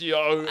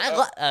Horatio.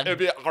 It'd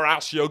be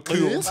Horatio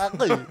Cooled.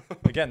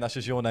 Again, that's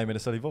just your name in a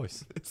silly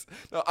voice.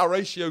 No,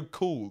 Horatio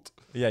Cooled.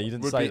 Yeah, you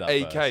didn't say that.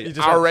 AK. You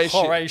just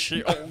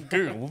Horatio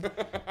Cooled.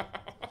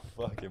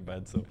 Fucking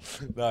mental.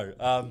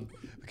 No,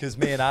 because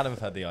me and Adam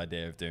have had the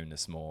idea of doing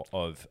this more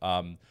of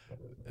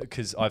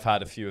because I've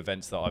had a few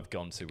events that I've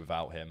gone to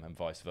without him and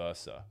vice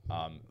versa.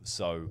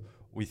 So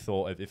we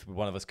thought if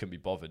one of us couldn't be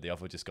bothered, the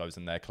other just goes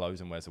in their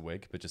clothes and wears a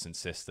wig, but just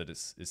insists that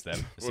it's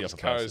them. It's the other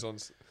carries person.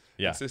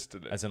 On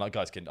insisting it. As in, like,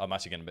 guys, I'm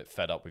actually getting a bit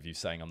fed up with you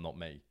saying I'm not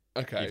me.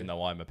 Okay. Even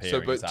though I'm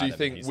appearing as Adam, do you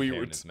think we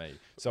would as me?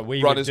 So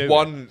we run would as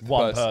one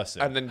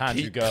person and then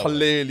keep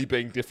clearly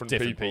being different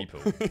people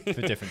for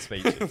different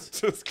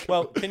speeches?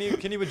 Well, can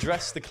you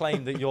address the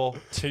claim that you're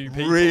two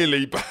people?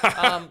 Really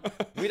bad.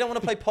 We don't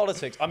want to play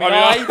politics. I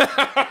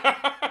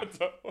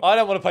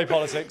don't want to play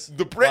politics.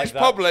 The British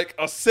public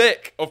are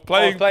sick of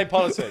playing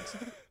politics.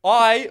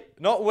 I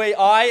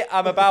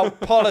am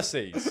about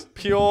policies.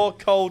 Pure,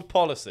 cold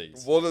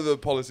policies. What are the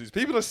policies?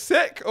 People are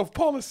sick of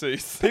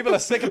policies. People are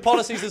sick of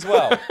policies as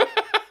well.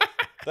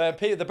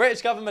 The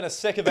British government are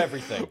sick of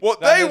everything. What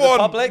they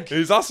want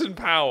is us in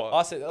power.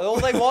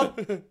 All they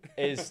want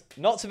is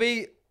not to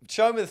be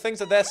shown with the things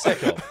that they're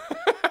sick of.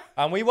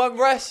 And we won't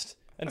rest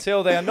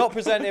until they are not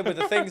presented with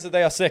the things that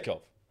they are sick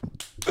of.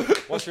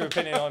 What's your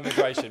opinion on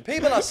immigration?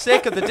 People are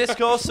sick of the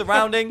discourse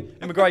surrounding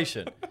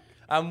immigration.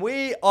 And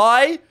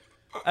I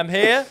am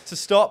here to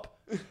stop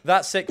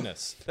that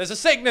sickness. There's a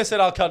sickness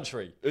in our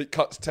country. It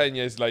cuts 10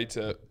 years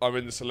later. I'm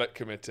in the select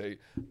committee.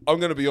 I'm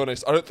going to be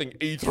honest. I don't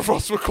think either of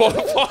us were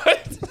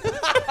qualified.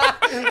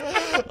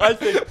 I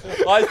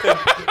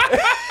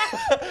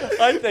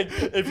think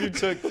if you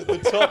took the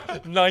top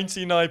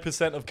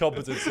 99% of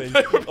competency,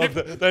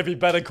 they'd be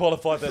better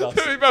qualified than us.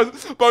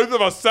 Both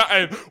of us sat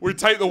in. We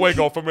take the wig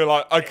off and we're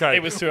like, okay,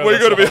 It was two we're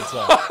going to be.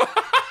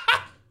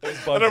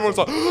 And everyone's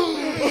like,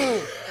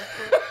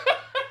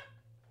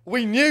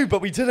 we knew,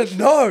 but we didn't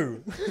know.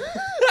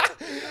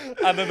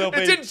 And then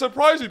it didn't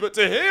surprise me, but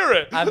to hear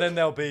it. And then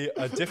there'll be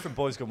a different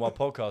Boys Gone Wild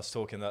podcast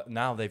talking that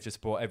now they've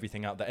just brought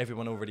everything out that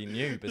everyone already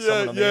knew, but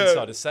someone on the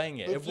inside is saying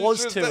it. It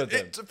was two of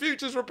them. The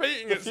future's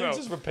repeating itself.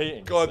 Future's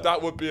repeating God, itself.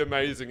 that would be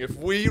amazing. If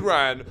we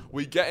ran,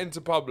 we get into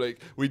public,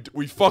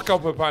 we fuck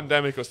up a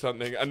pandemic or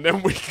something, and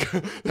then we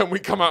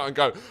come out and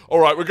go, all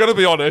right, we're going to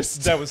be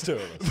honest. There was two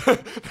of us.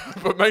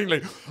 But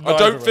mainly, I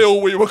don't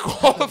feel we were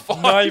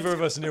qualified. Neither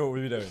of us knew what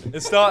we were doing.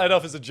 It started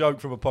off as a joke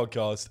from a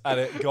podcast, and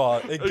it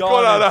got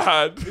out of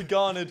hand. It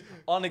garnered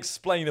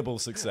unexplainable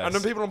success. And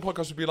then people on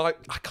podcasts would be like,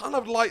 I kind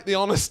of like the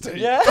honesty.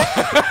 Yeah.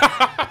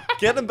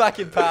 Get them back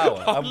in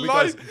power. And we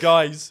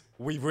guys,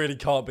 we really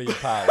can't be in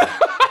power.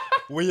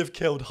 We have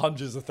killed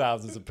hundreds of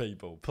thousands of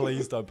people.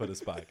 Please don't put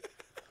us back.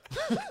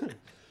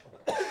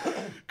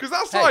 Because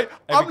that's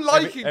I'm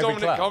liking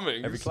Dominic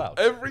Cummings. Every cloud.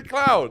 Every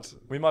cloud.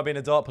 We might be in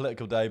a dark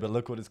political day, but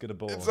look what it's going to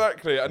bore.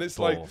 Exactly. And it's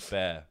like...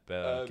 Bear,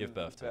 give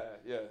birth to.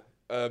 Yeah.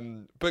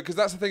 But because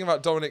that's the thing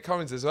about Dominic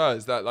Cummings as well,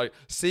 is that like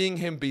seeing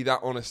him be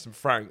that honest and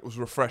frank was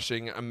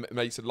refreshing and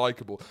makes it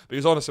likable. But he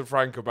was honest and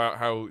frank about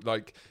how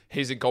like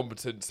his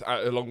incompetence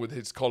along with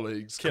his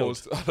colleagues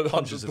caused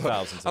hundreds of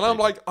thousands. And I'm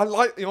like, I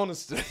like the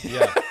honesty.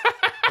 Yeah.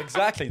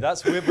 Exactly.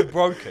 That's we're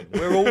broken.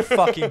 We're all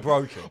fucking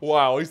broken.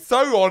 Wow, he's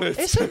so honest.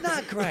 Isn't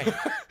that great?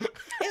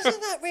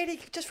 Isn't that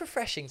really just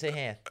refreshing to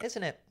hear?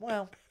 Isn't it?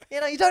 Well,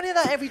 you don't hear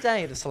that every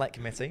day at the select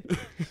committee.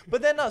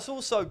 But then that's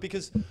also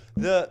because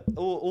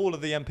all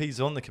of the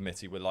MPs on the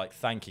committee were like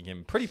thanking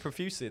him pretty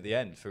profusely at the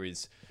end for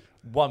his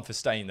for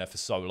staying there for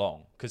so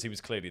long, because he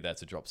was clearly there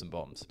to drop some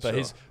bombs. But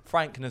his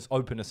frankness,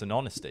 openness, and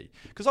honesty.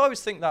 Because I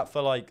always think that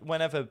for like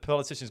whenever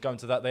politicians go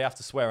into that, they have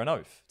to swear an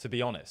oath, to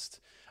be honest.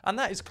 And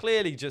that is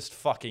clearly just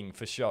fucking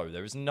for show.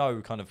 There is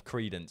no kind of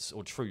credence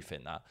or truth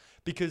in that.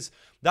 Because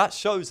that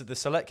shows that the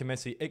select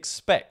committee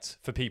expect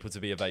for people to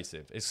be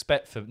evasive,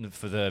 expect for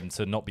them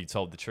to not be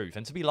told the truth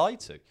and to be lied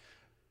to.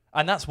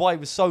 And that's why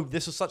this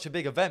was such a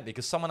big event,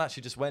 because someone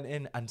actually just went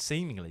in and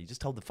seemingly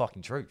just told the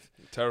fucking truth.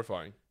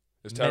 Terrifying.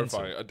 It's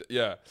terrifying.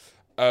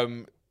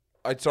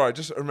 I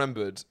just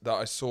remembered that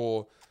I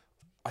saw,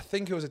 I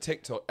think it was a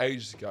TikTok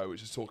ages ago, which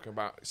was talking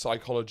about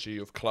psychology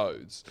of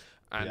clothes.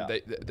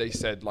 And they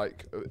said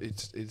like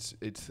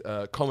it's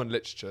common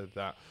literature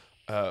that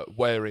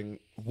wearing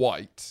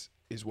white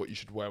is what you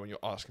should wear when you're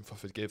asking for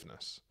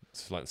forgiveness.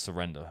 It's like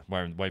surrender,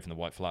 waving the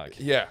white flag.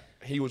 Yeah,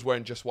 he was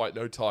wearing just white,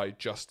 no tie,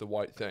 just the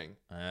white thing.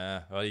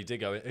 Well, he did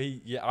go.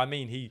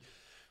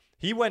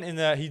 He went in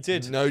there. He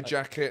did no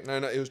jacket. No.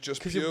 It was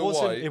just pure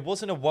white. It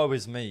wasn't a woe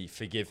is me,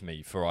 forgive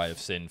me, for I have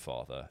sinned,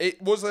 Father.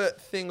 It was a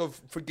thing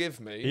of forgive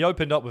me. He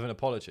opened up with an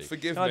apology.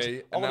 Forgive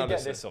me. I want to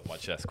get this off my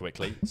chest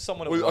quickly.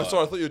 Someone. I'm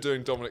sorry. I thought you were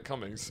doing Dominic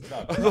Cummings.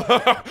 No.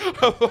 That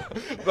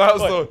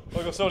was the.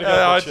 I got something on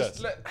my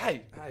chest.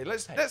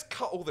 Let's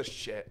cut all this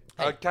shit.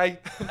 Okay.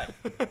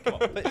 Come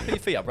on, put your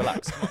feet up.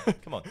 Relax.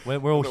 Come on.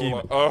 We're all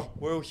human.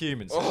 We're all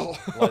humans.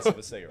 Lights up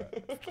a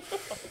cigarette.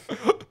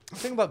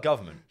 Think about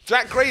government.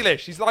 Jack Grealish.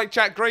 He's like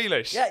Jack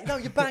Grealish. Yeah, no,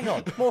 you bang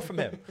on. More from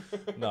him.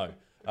 No.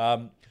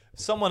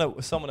 Someone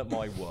at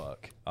my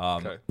work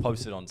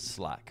posted on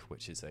Slack,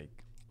 which is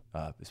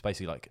it's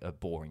basically like a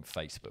boring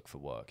Facebook for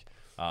work.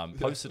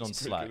 Posted on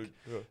Slack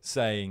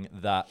saying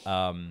that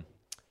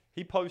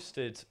he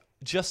posted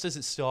just as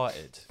it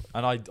started,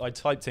 and I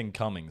typed in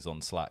Cummings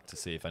on Slack to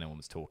see if anyone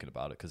was talking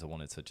about it because I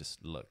wanted to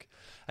just look.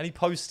 And he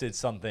posted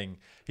something.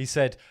 He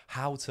said,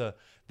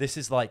 this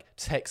is like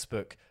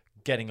textbook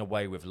getting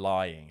away with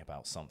lying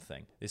about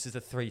something. This is the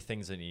 3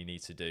 things that you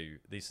need to do.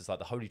 This is like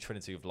the holy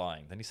trinity of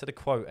lying. Then he said a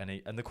quote,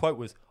 and the quote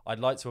was, I'd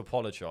like to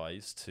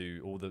apologise to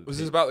all the... Was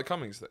this about the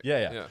Cummings thing?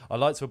 Yeah. I'd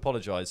like to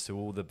apologise to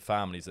all the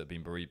families that have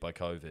been bereaved by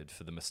COVID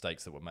for the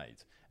mistakes that were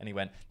made. And he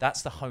went,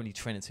 that's the holy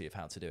trinity of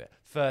how to do it.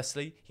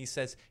 Firstly, he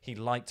says he'd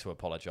like to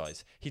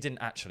apologise. He didn't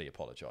actually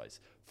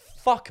apologise.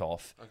 Fuck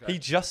off. Okay. He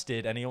just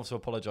did, and he also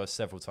apologised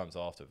several times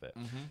after it.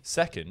 Mm-hmm.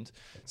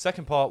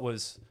 Second part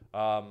was...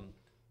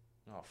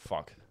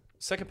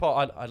 Second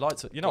part, I'd like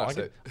to... I'm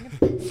gonna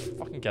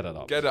fucking get it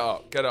up. Get it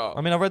up.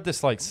 I mean, I read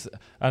this,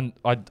 and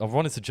I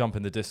wanted to jump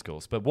in the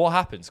discourse, but what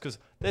happens, because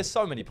there's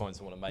so many points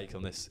I want to make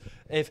on this.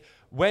 If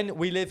when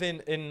we live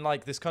in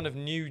like this kind of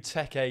new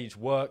tech age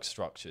work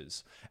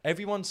structures,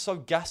 everyone's so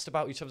gassed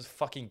about each other's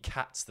fucking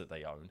cats that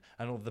they own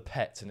and all the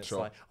pets, and it's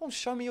like, oh,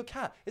 show me your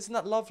cat, isn't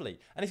that lovely?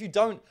 And if you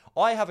don't,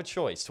 I have a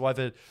choice to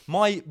either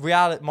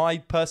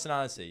my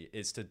personality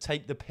is to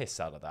take the piss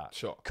out of that,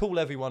 call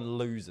everyone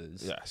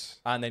losers,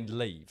 and then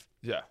leave,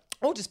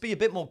 or just be a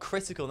bit more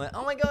critical than,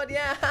 oh my god,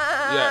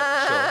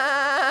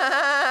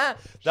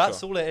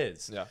 that's all it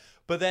is.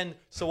 But then,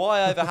 so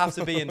I either have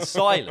to be in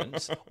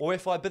silence, or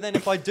if I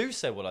do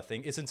say what I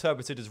think, it's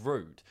interpreted as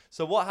rude.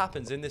 So what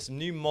happens in this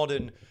new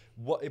modern,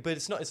 but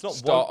it's not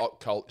startup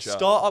culture.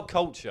 Startup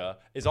culture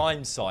is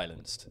I'm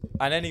silenced,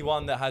 and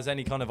anyone that has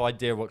any kind of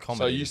idea what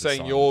comedy. So you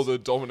saying you're the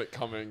Dominic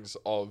Cummings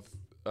of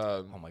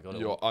oh my god,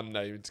 your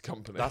unnamed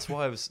company? That's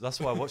why I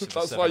watched it. For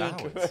that's 7 why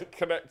hours. You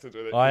connected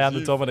with it. I am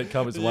the Dominic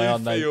Cummings of my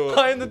unnamed.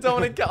 I am the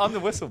Dominic. I'm the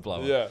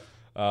whistleblower. Yeah.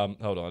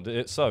 Hold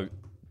on. So.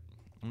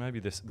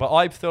 Maybe this, but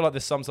I feel like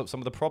this sums up some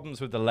of the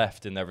problems with the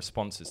left in their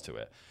responses to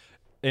it,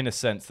 in a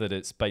sense that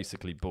it's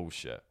basically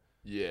bullshit.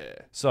 Yeah.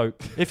 So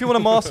if you want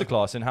a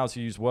masterclass in how to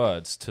use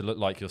words to look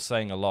like you're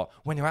saying a lot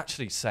when you're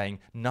actually saying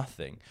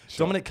nothing,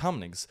 Dominic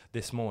Cummings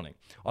this morning.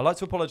 I'd like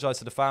to apologise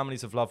to the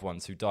families of loved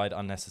ones who died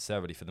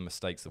unnecessarily for the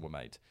mistakes that were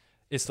made.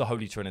 It's the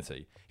Holy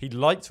Trinity. He'd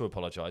like to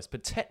apologise,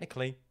 but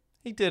technically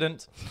he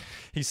didn't.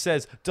 He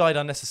says died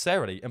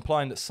unnecessarily,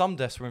 implying that some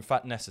deaths were in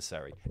fact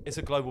necessary. It's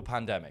a global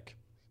pandemic.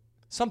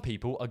 Some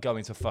people are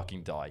going to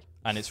fucking die,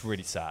 and it's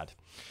really sad.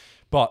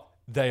 But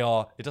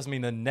it doesn't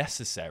mean they're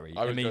necessary.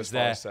 It means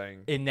they're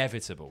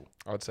inevitable.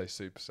 I would say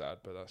super sad,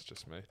 but that's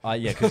just me.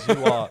 Yeah, because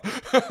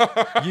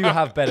you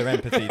have better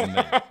empathy than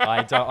me.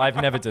 I've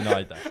never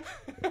denied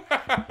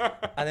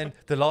that. And then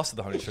the last of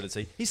the Holy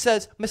Trinity, he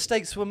says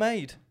mistakes were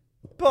made.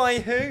 By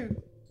who?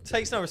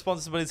 Takes no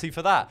responsibility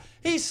for that.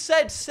 He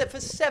said for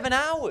 7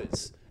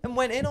 hours and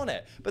went in on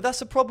it. But that's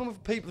the problem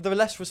with people, the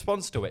less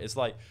response to it. It's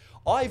like,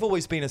 I've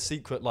always been a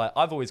secret,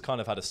 I've always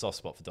kind of had a soft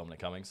spot for Dominic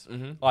Cummings.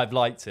 Mm-hmm. I've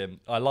liked him.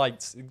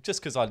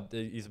 Just because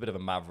he's a bit of a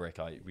maverick,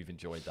 we've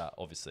enjoyed that,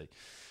 obviously.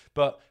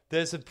 But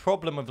there's a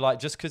problem of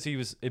just because he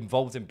was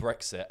involved in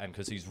Brexit and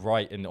because he's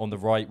on the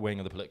right wing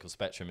of the political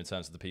spectrum in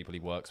terms of the people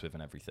he works with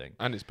and everything.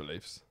 And his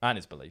beliefs.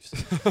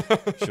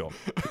 Sure.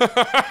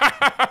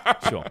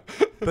 Sure.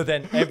 But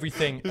then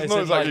everything... He's not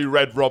exactly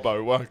Red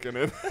Robbo working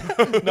in.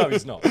 No,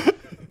 he's not.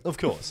 Of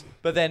course.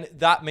 But then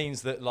that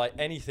means that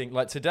anything...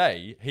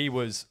 today,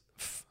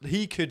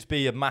 he could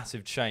be a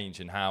massive change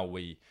in how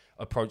we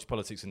approach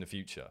politics in the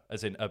future,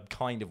 as in a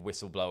kind of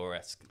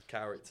whistleblower-esque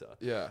character.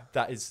 Yeah.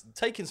 That is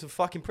taking some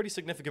fucking pretty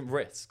significant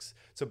risks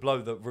to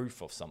blow the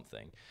roof off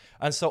something.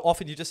 And so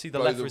often you just see the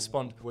left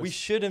respond, we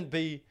shouldn't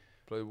be...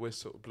 Blowing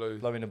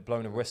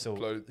a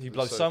whistle. He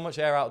blows so much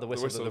air out of the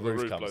whistle that the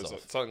roof comes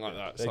off. Something like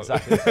that.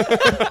 Exactly.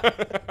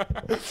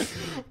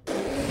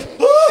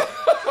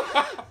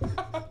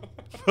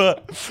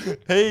 But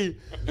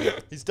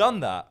he's done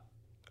that.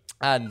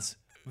 And...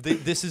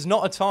 this is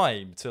not a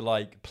time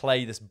to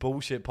play this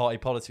bullshit party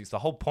politics. The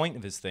whole point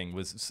of his thing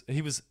was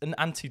he was an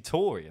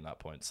anti-Tory in that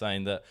point,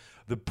 saying that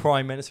the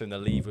Prime Minister and the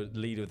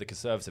leader of the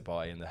Conservative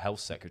Party and the Health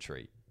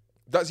Secretary.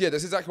 That's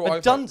exactly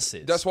what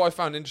that's what I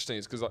found interesting.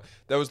 Is because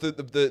there was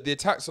the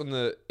attacks on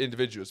the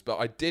individuals, but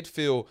I did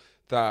feel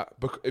that,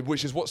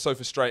 which is what's so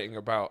frustrating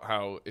about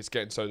how it's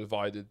getting so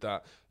divided,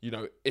 that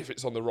if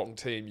it's on the wrong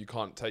team, you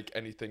can't take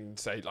anything and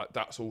say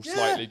that's all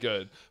slightly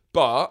good,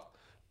 but.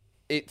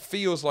 It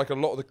feels like a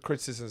lot of the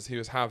criticisms he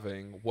was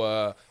having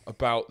were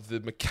about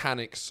the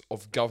mechanics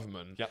of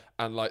government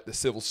and the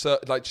civil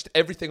service, just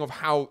everything of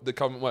how the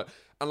government works.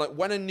 And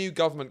when a new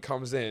government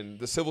comes in,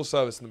 the civil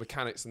service and the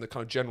mechanics and the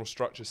kind of general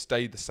structure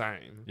stay the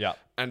same. Yeah.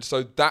 And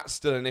so that's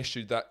still an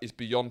issue that is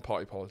beyond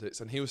party politics.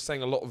 And he was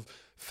saying a lot of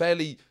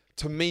fairly,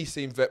 to me,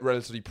 seemed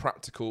relatively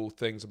practical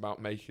things about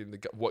making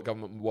what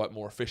government work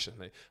more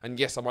efficiently. And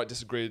yes, I might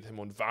disagree with him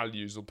on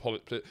values or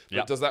politics,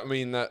 but does that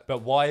mean that?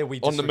 But why are we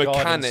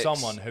disregarding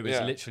someone who has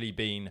literally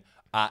been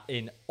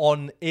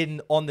on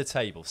the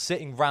table,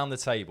 sitting round the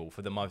table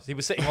for the most? He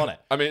was sitting on it.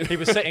 I mean, he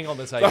was sitting on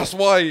the table. That's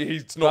why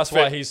he's not.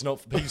 Why he's not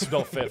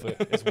fit for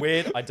it. It's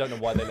weird. I don't know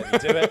why they let me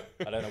do it.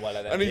 I don't know why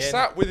they let me. And he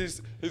sat with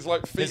his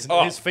feet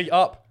up. His feet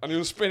up. And he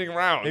was spinning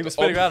around. He was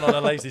spinning around on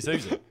a lazy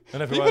Susan.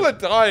 People are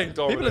dying,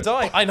 Dominic. People are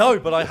dying. I know,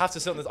 but I have to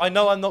sit on this. I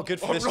know I'm not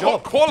good for this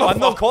job. I'm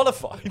not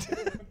qualified.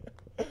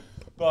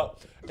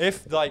 But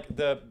if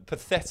the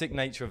pathetic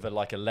nature of a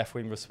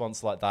left-wing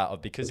response like that,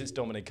 of because it's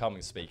Dominic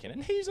Cummings speaking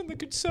and he's in the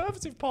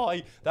Conservative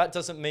Party, that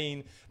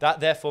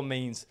therefore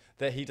means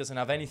that he doesn't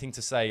have anything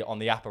to say on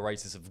the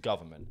apparatus of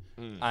government,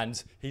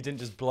 and he didn't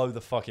just blow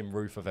the fucking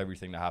roof of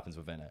everything that happens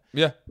within it.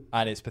 Yeah,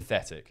 and it's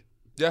pathetic.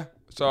 Yeah,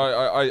 so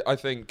I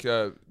think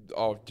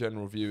our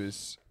general view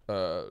is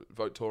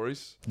vote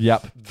Tories.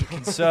 Yep. The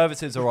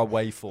Conservatives are our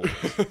way forward.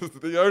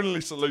 The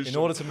only solution in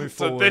order to move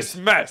forward to this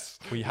mess.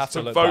 We have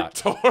to look vote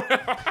Tories.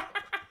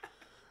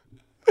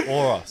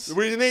 Or us.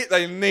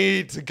 They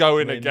need to go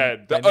in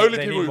again. The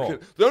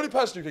only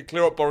person who can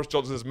clear up Boris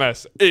Johnson's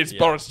mess is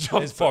Boris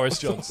Johnson. It's Boris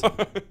Johnson.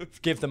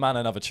 Give the man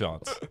another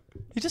chance.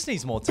 He just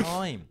needs more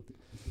time.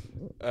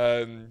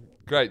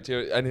 Great. Do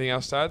you, anything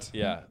else to add?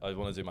 Yeah, I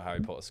want to do my Harry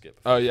Potter skip.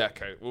 Oh yeah.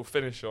 Okay. We'll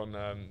finish on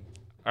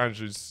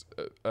Andrew's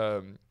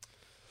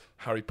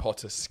Harry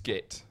Potter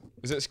skit.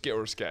 Is it a skit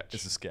or a sketch?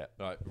 It's a skit.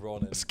 Right,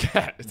 Ron and... A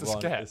skit. It's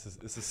Ron, a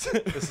skit.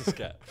 It's a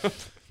skit.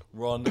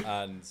 Ron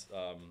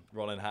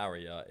and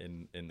Harry are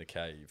in the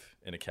cave,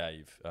 in a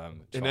cave.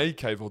 In a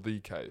cave or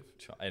the cave?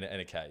 In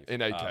a cave.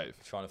 In a cave.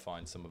 Trying to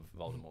find some of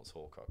Voldemort's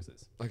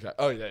Horcruxes. Okay.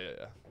 Oh yeah.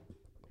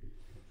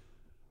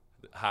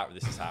 Harry,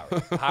 this is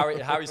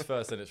Harry. Harry's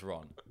first, then it's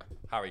Ron.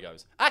 Harry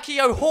goes,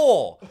 Accio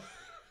whore!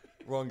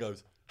 Ron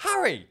goes,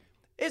 Harry,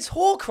 it's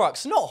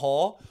Horcrux, not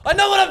whore. I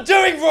know what I'm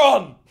doing,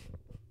 Ron!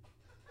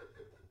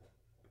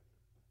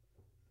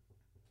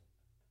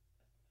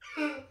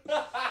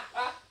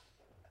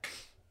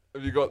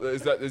 Have you got?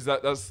 That's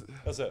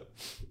That's it.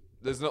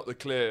 There's not the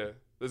clear.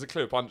 There's a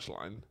clear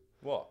punchline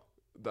What?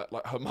 that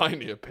like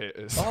Hermione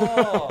appears.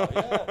 Oh,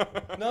 yeah.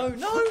 No.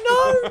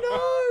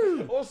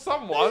 Or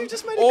someone. You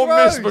just made it or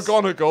gross. Miss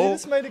McGonagall. You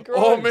just made it gross.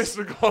 Or Miss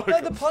McGonagall.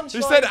 No, the punchline.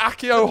 He said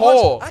Accio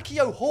whore.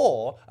 Accio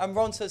whore, and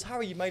Ron says,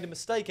 Harry, you made a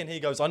mistake, and he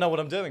goes, I know what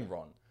I'm doing,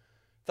 Ron.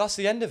 That's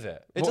the end of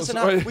it. It doesn't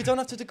have, we don't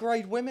have to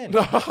degrade women.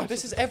 No.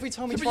 This is every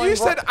time we But try you and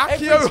said write,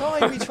 Accio. every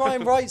time we try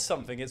and write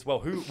something, it's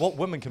what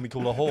woman can we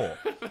call a whore?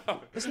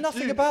 There's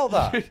nothing about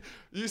that.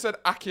 You said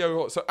Accio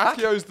whore. So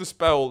Accio's the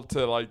spell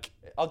to like.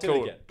 I'll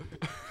do it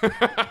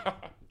again.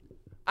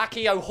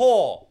 Accio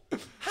whore.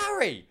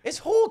 Harry,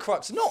 it's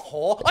Horcrux, not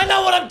whore. I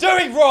know what I'm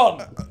doing,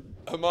 Ron.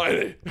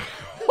 Hermione.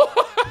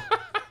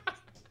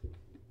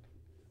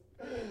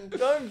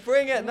 Don't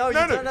bring it. No, you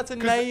don't have to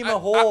name a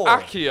whore.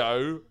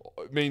 Accio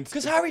means.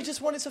 Because Harry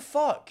just wanted to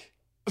fuck.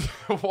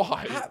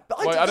 Why?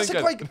 Wait, that's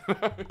a great.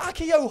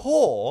 Accio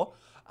whore,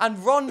 and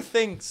Ron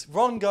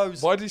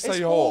goes. Why did he say it's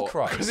whore?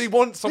 Horcrux. Because he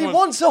wants someone. He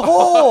wants a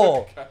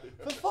whore.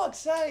 For fuck's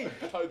sake.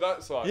 Oh,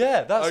 that's why.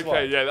 Yeah, that's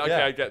why. Okay, yeah, okay,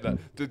 Yeah. I get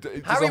that.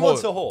 Does Harry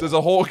wants a whore. Does a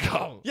whore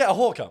come? Yeah, a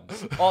whore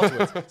comes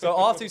afterwards. So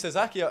after he says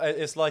Accio,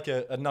 it's like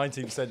a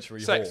 19th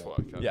century Sex whore.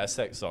 worker. Yeah, a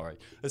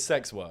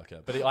sex worker.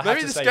 But I have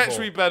Maybe to the say sketch whore.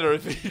 would be better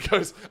if he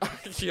goes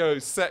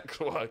Accio sex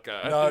worker.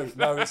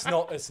 No, it's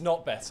not. It's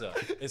not better.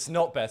 It's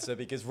not better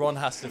because Ron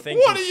has to think.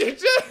 What are you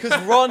doing? Because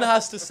Ron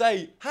has to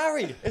say,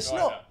 Harry, it's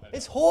not.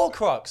 It's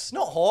Horcrux,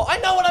 not whore. I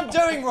know what I'm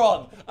doing,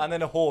 Ron. And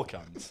then a whore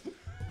comes.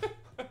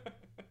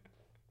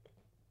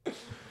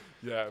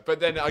 Yeah, but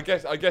then I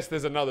guess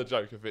there's another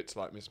joke if it's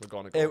like Miss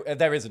McGonagall.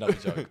 There is another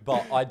joke,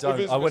 but I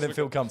Miss wouldn't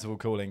feel comfortable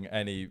calling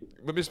any.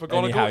 But Miss Any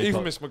McGonagall, Harry even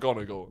Potter- Miss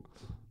McGonagall.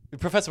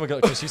 Professor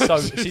McGonagall,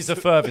 because she's the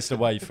furthest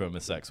away from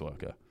a sex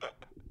worker.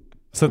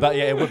 So that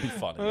it would be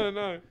funny. I don't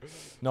know.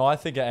 No, I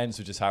think it ends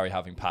with just Harry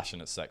having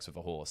passionate sex with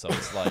a whore. So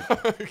it's like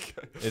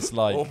Okay. it's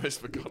like Or Miss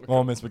McGonagall.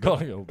 or Miss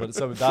McGonagall, but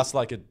so that's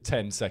like a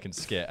 10-second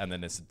skit, and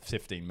then there's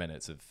 15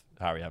 minutes of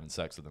Harry having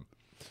sex with them.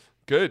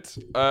 Good.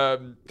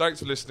 Thanks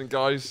for listening,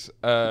 guys.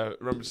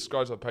 Remember to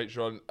subscribe to our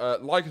Patreon.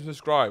 Like and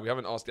subscribe. We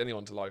haven't asked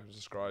anyone to like and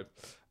subscribe.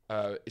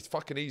 It's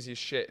fucking easy as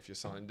shit if you're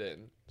signed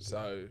in.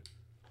 So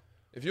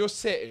if you're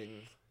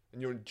sitting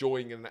and you're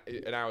enjoying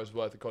an hour's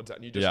worth of content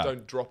and you just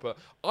don't drop a...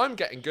 I'm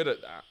getting good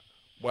at that.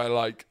 Where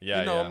like,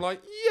 I'm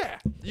like,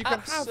 you can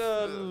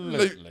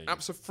Absolutely.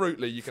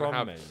 absolutely, you can From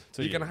have, me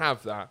to you can you.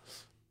 have that.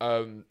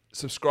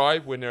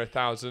 Subscribe. We're near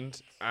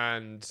 1,000,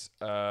 and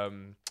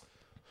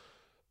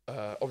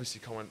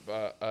obviously comment.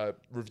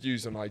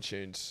 Reviews on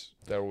iTunes,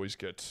 they're always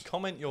good.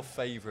 Comment your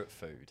favourite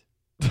food.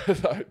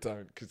 No,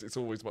 don't, because it's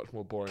always much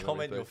more boring.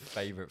 Comment your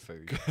favourite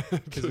food,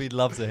 because we'd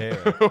love to hear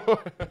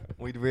it.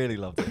 We'd really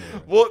love to hear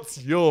it.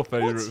 What's your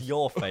favourite? What's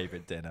your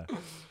favourite dinner?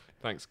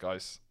 Thanks,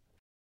 guys.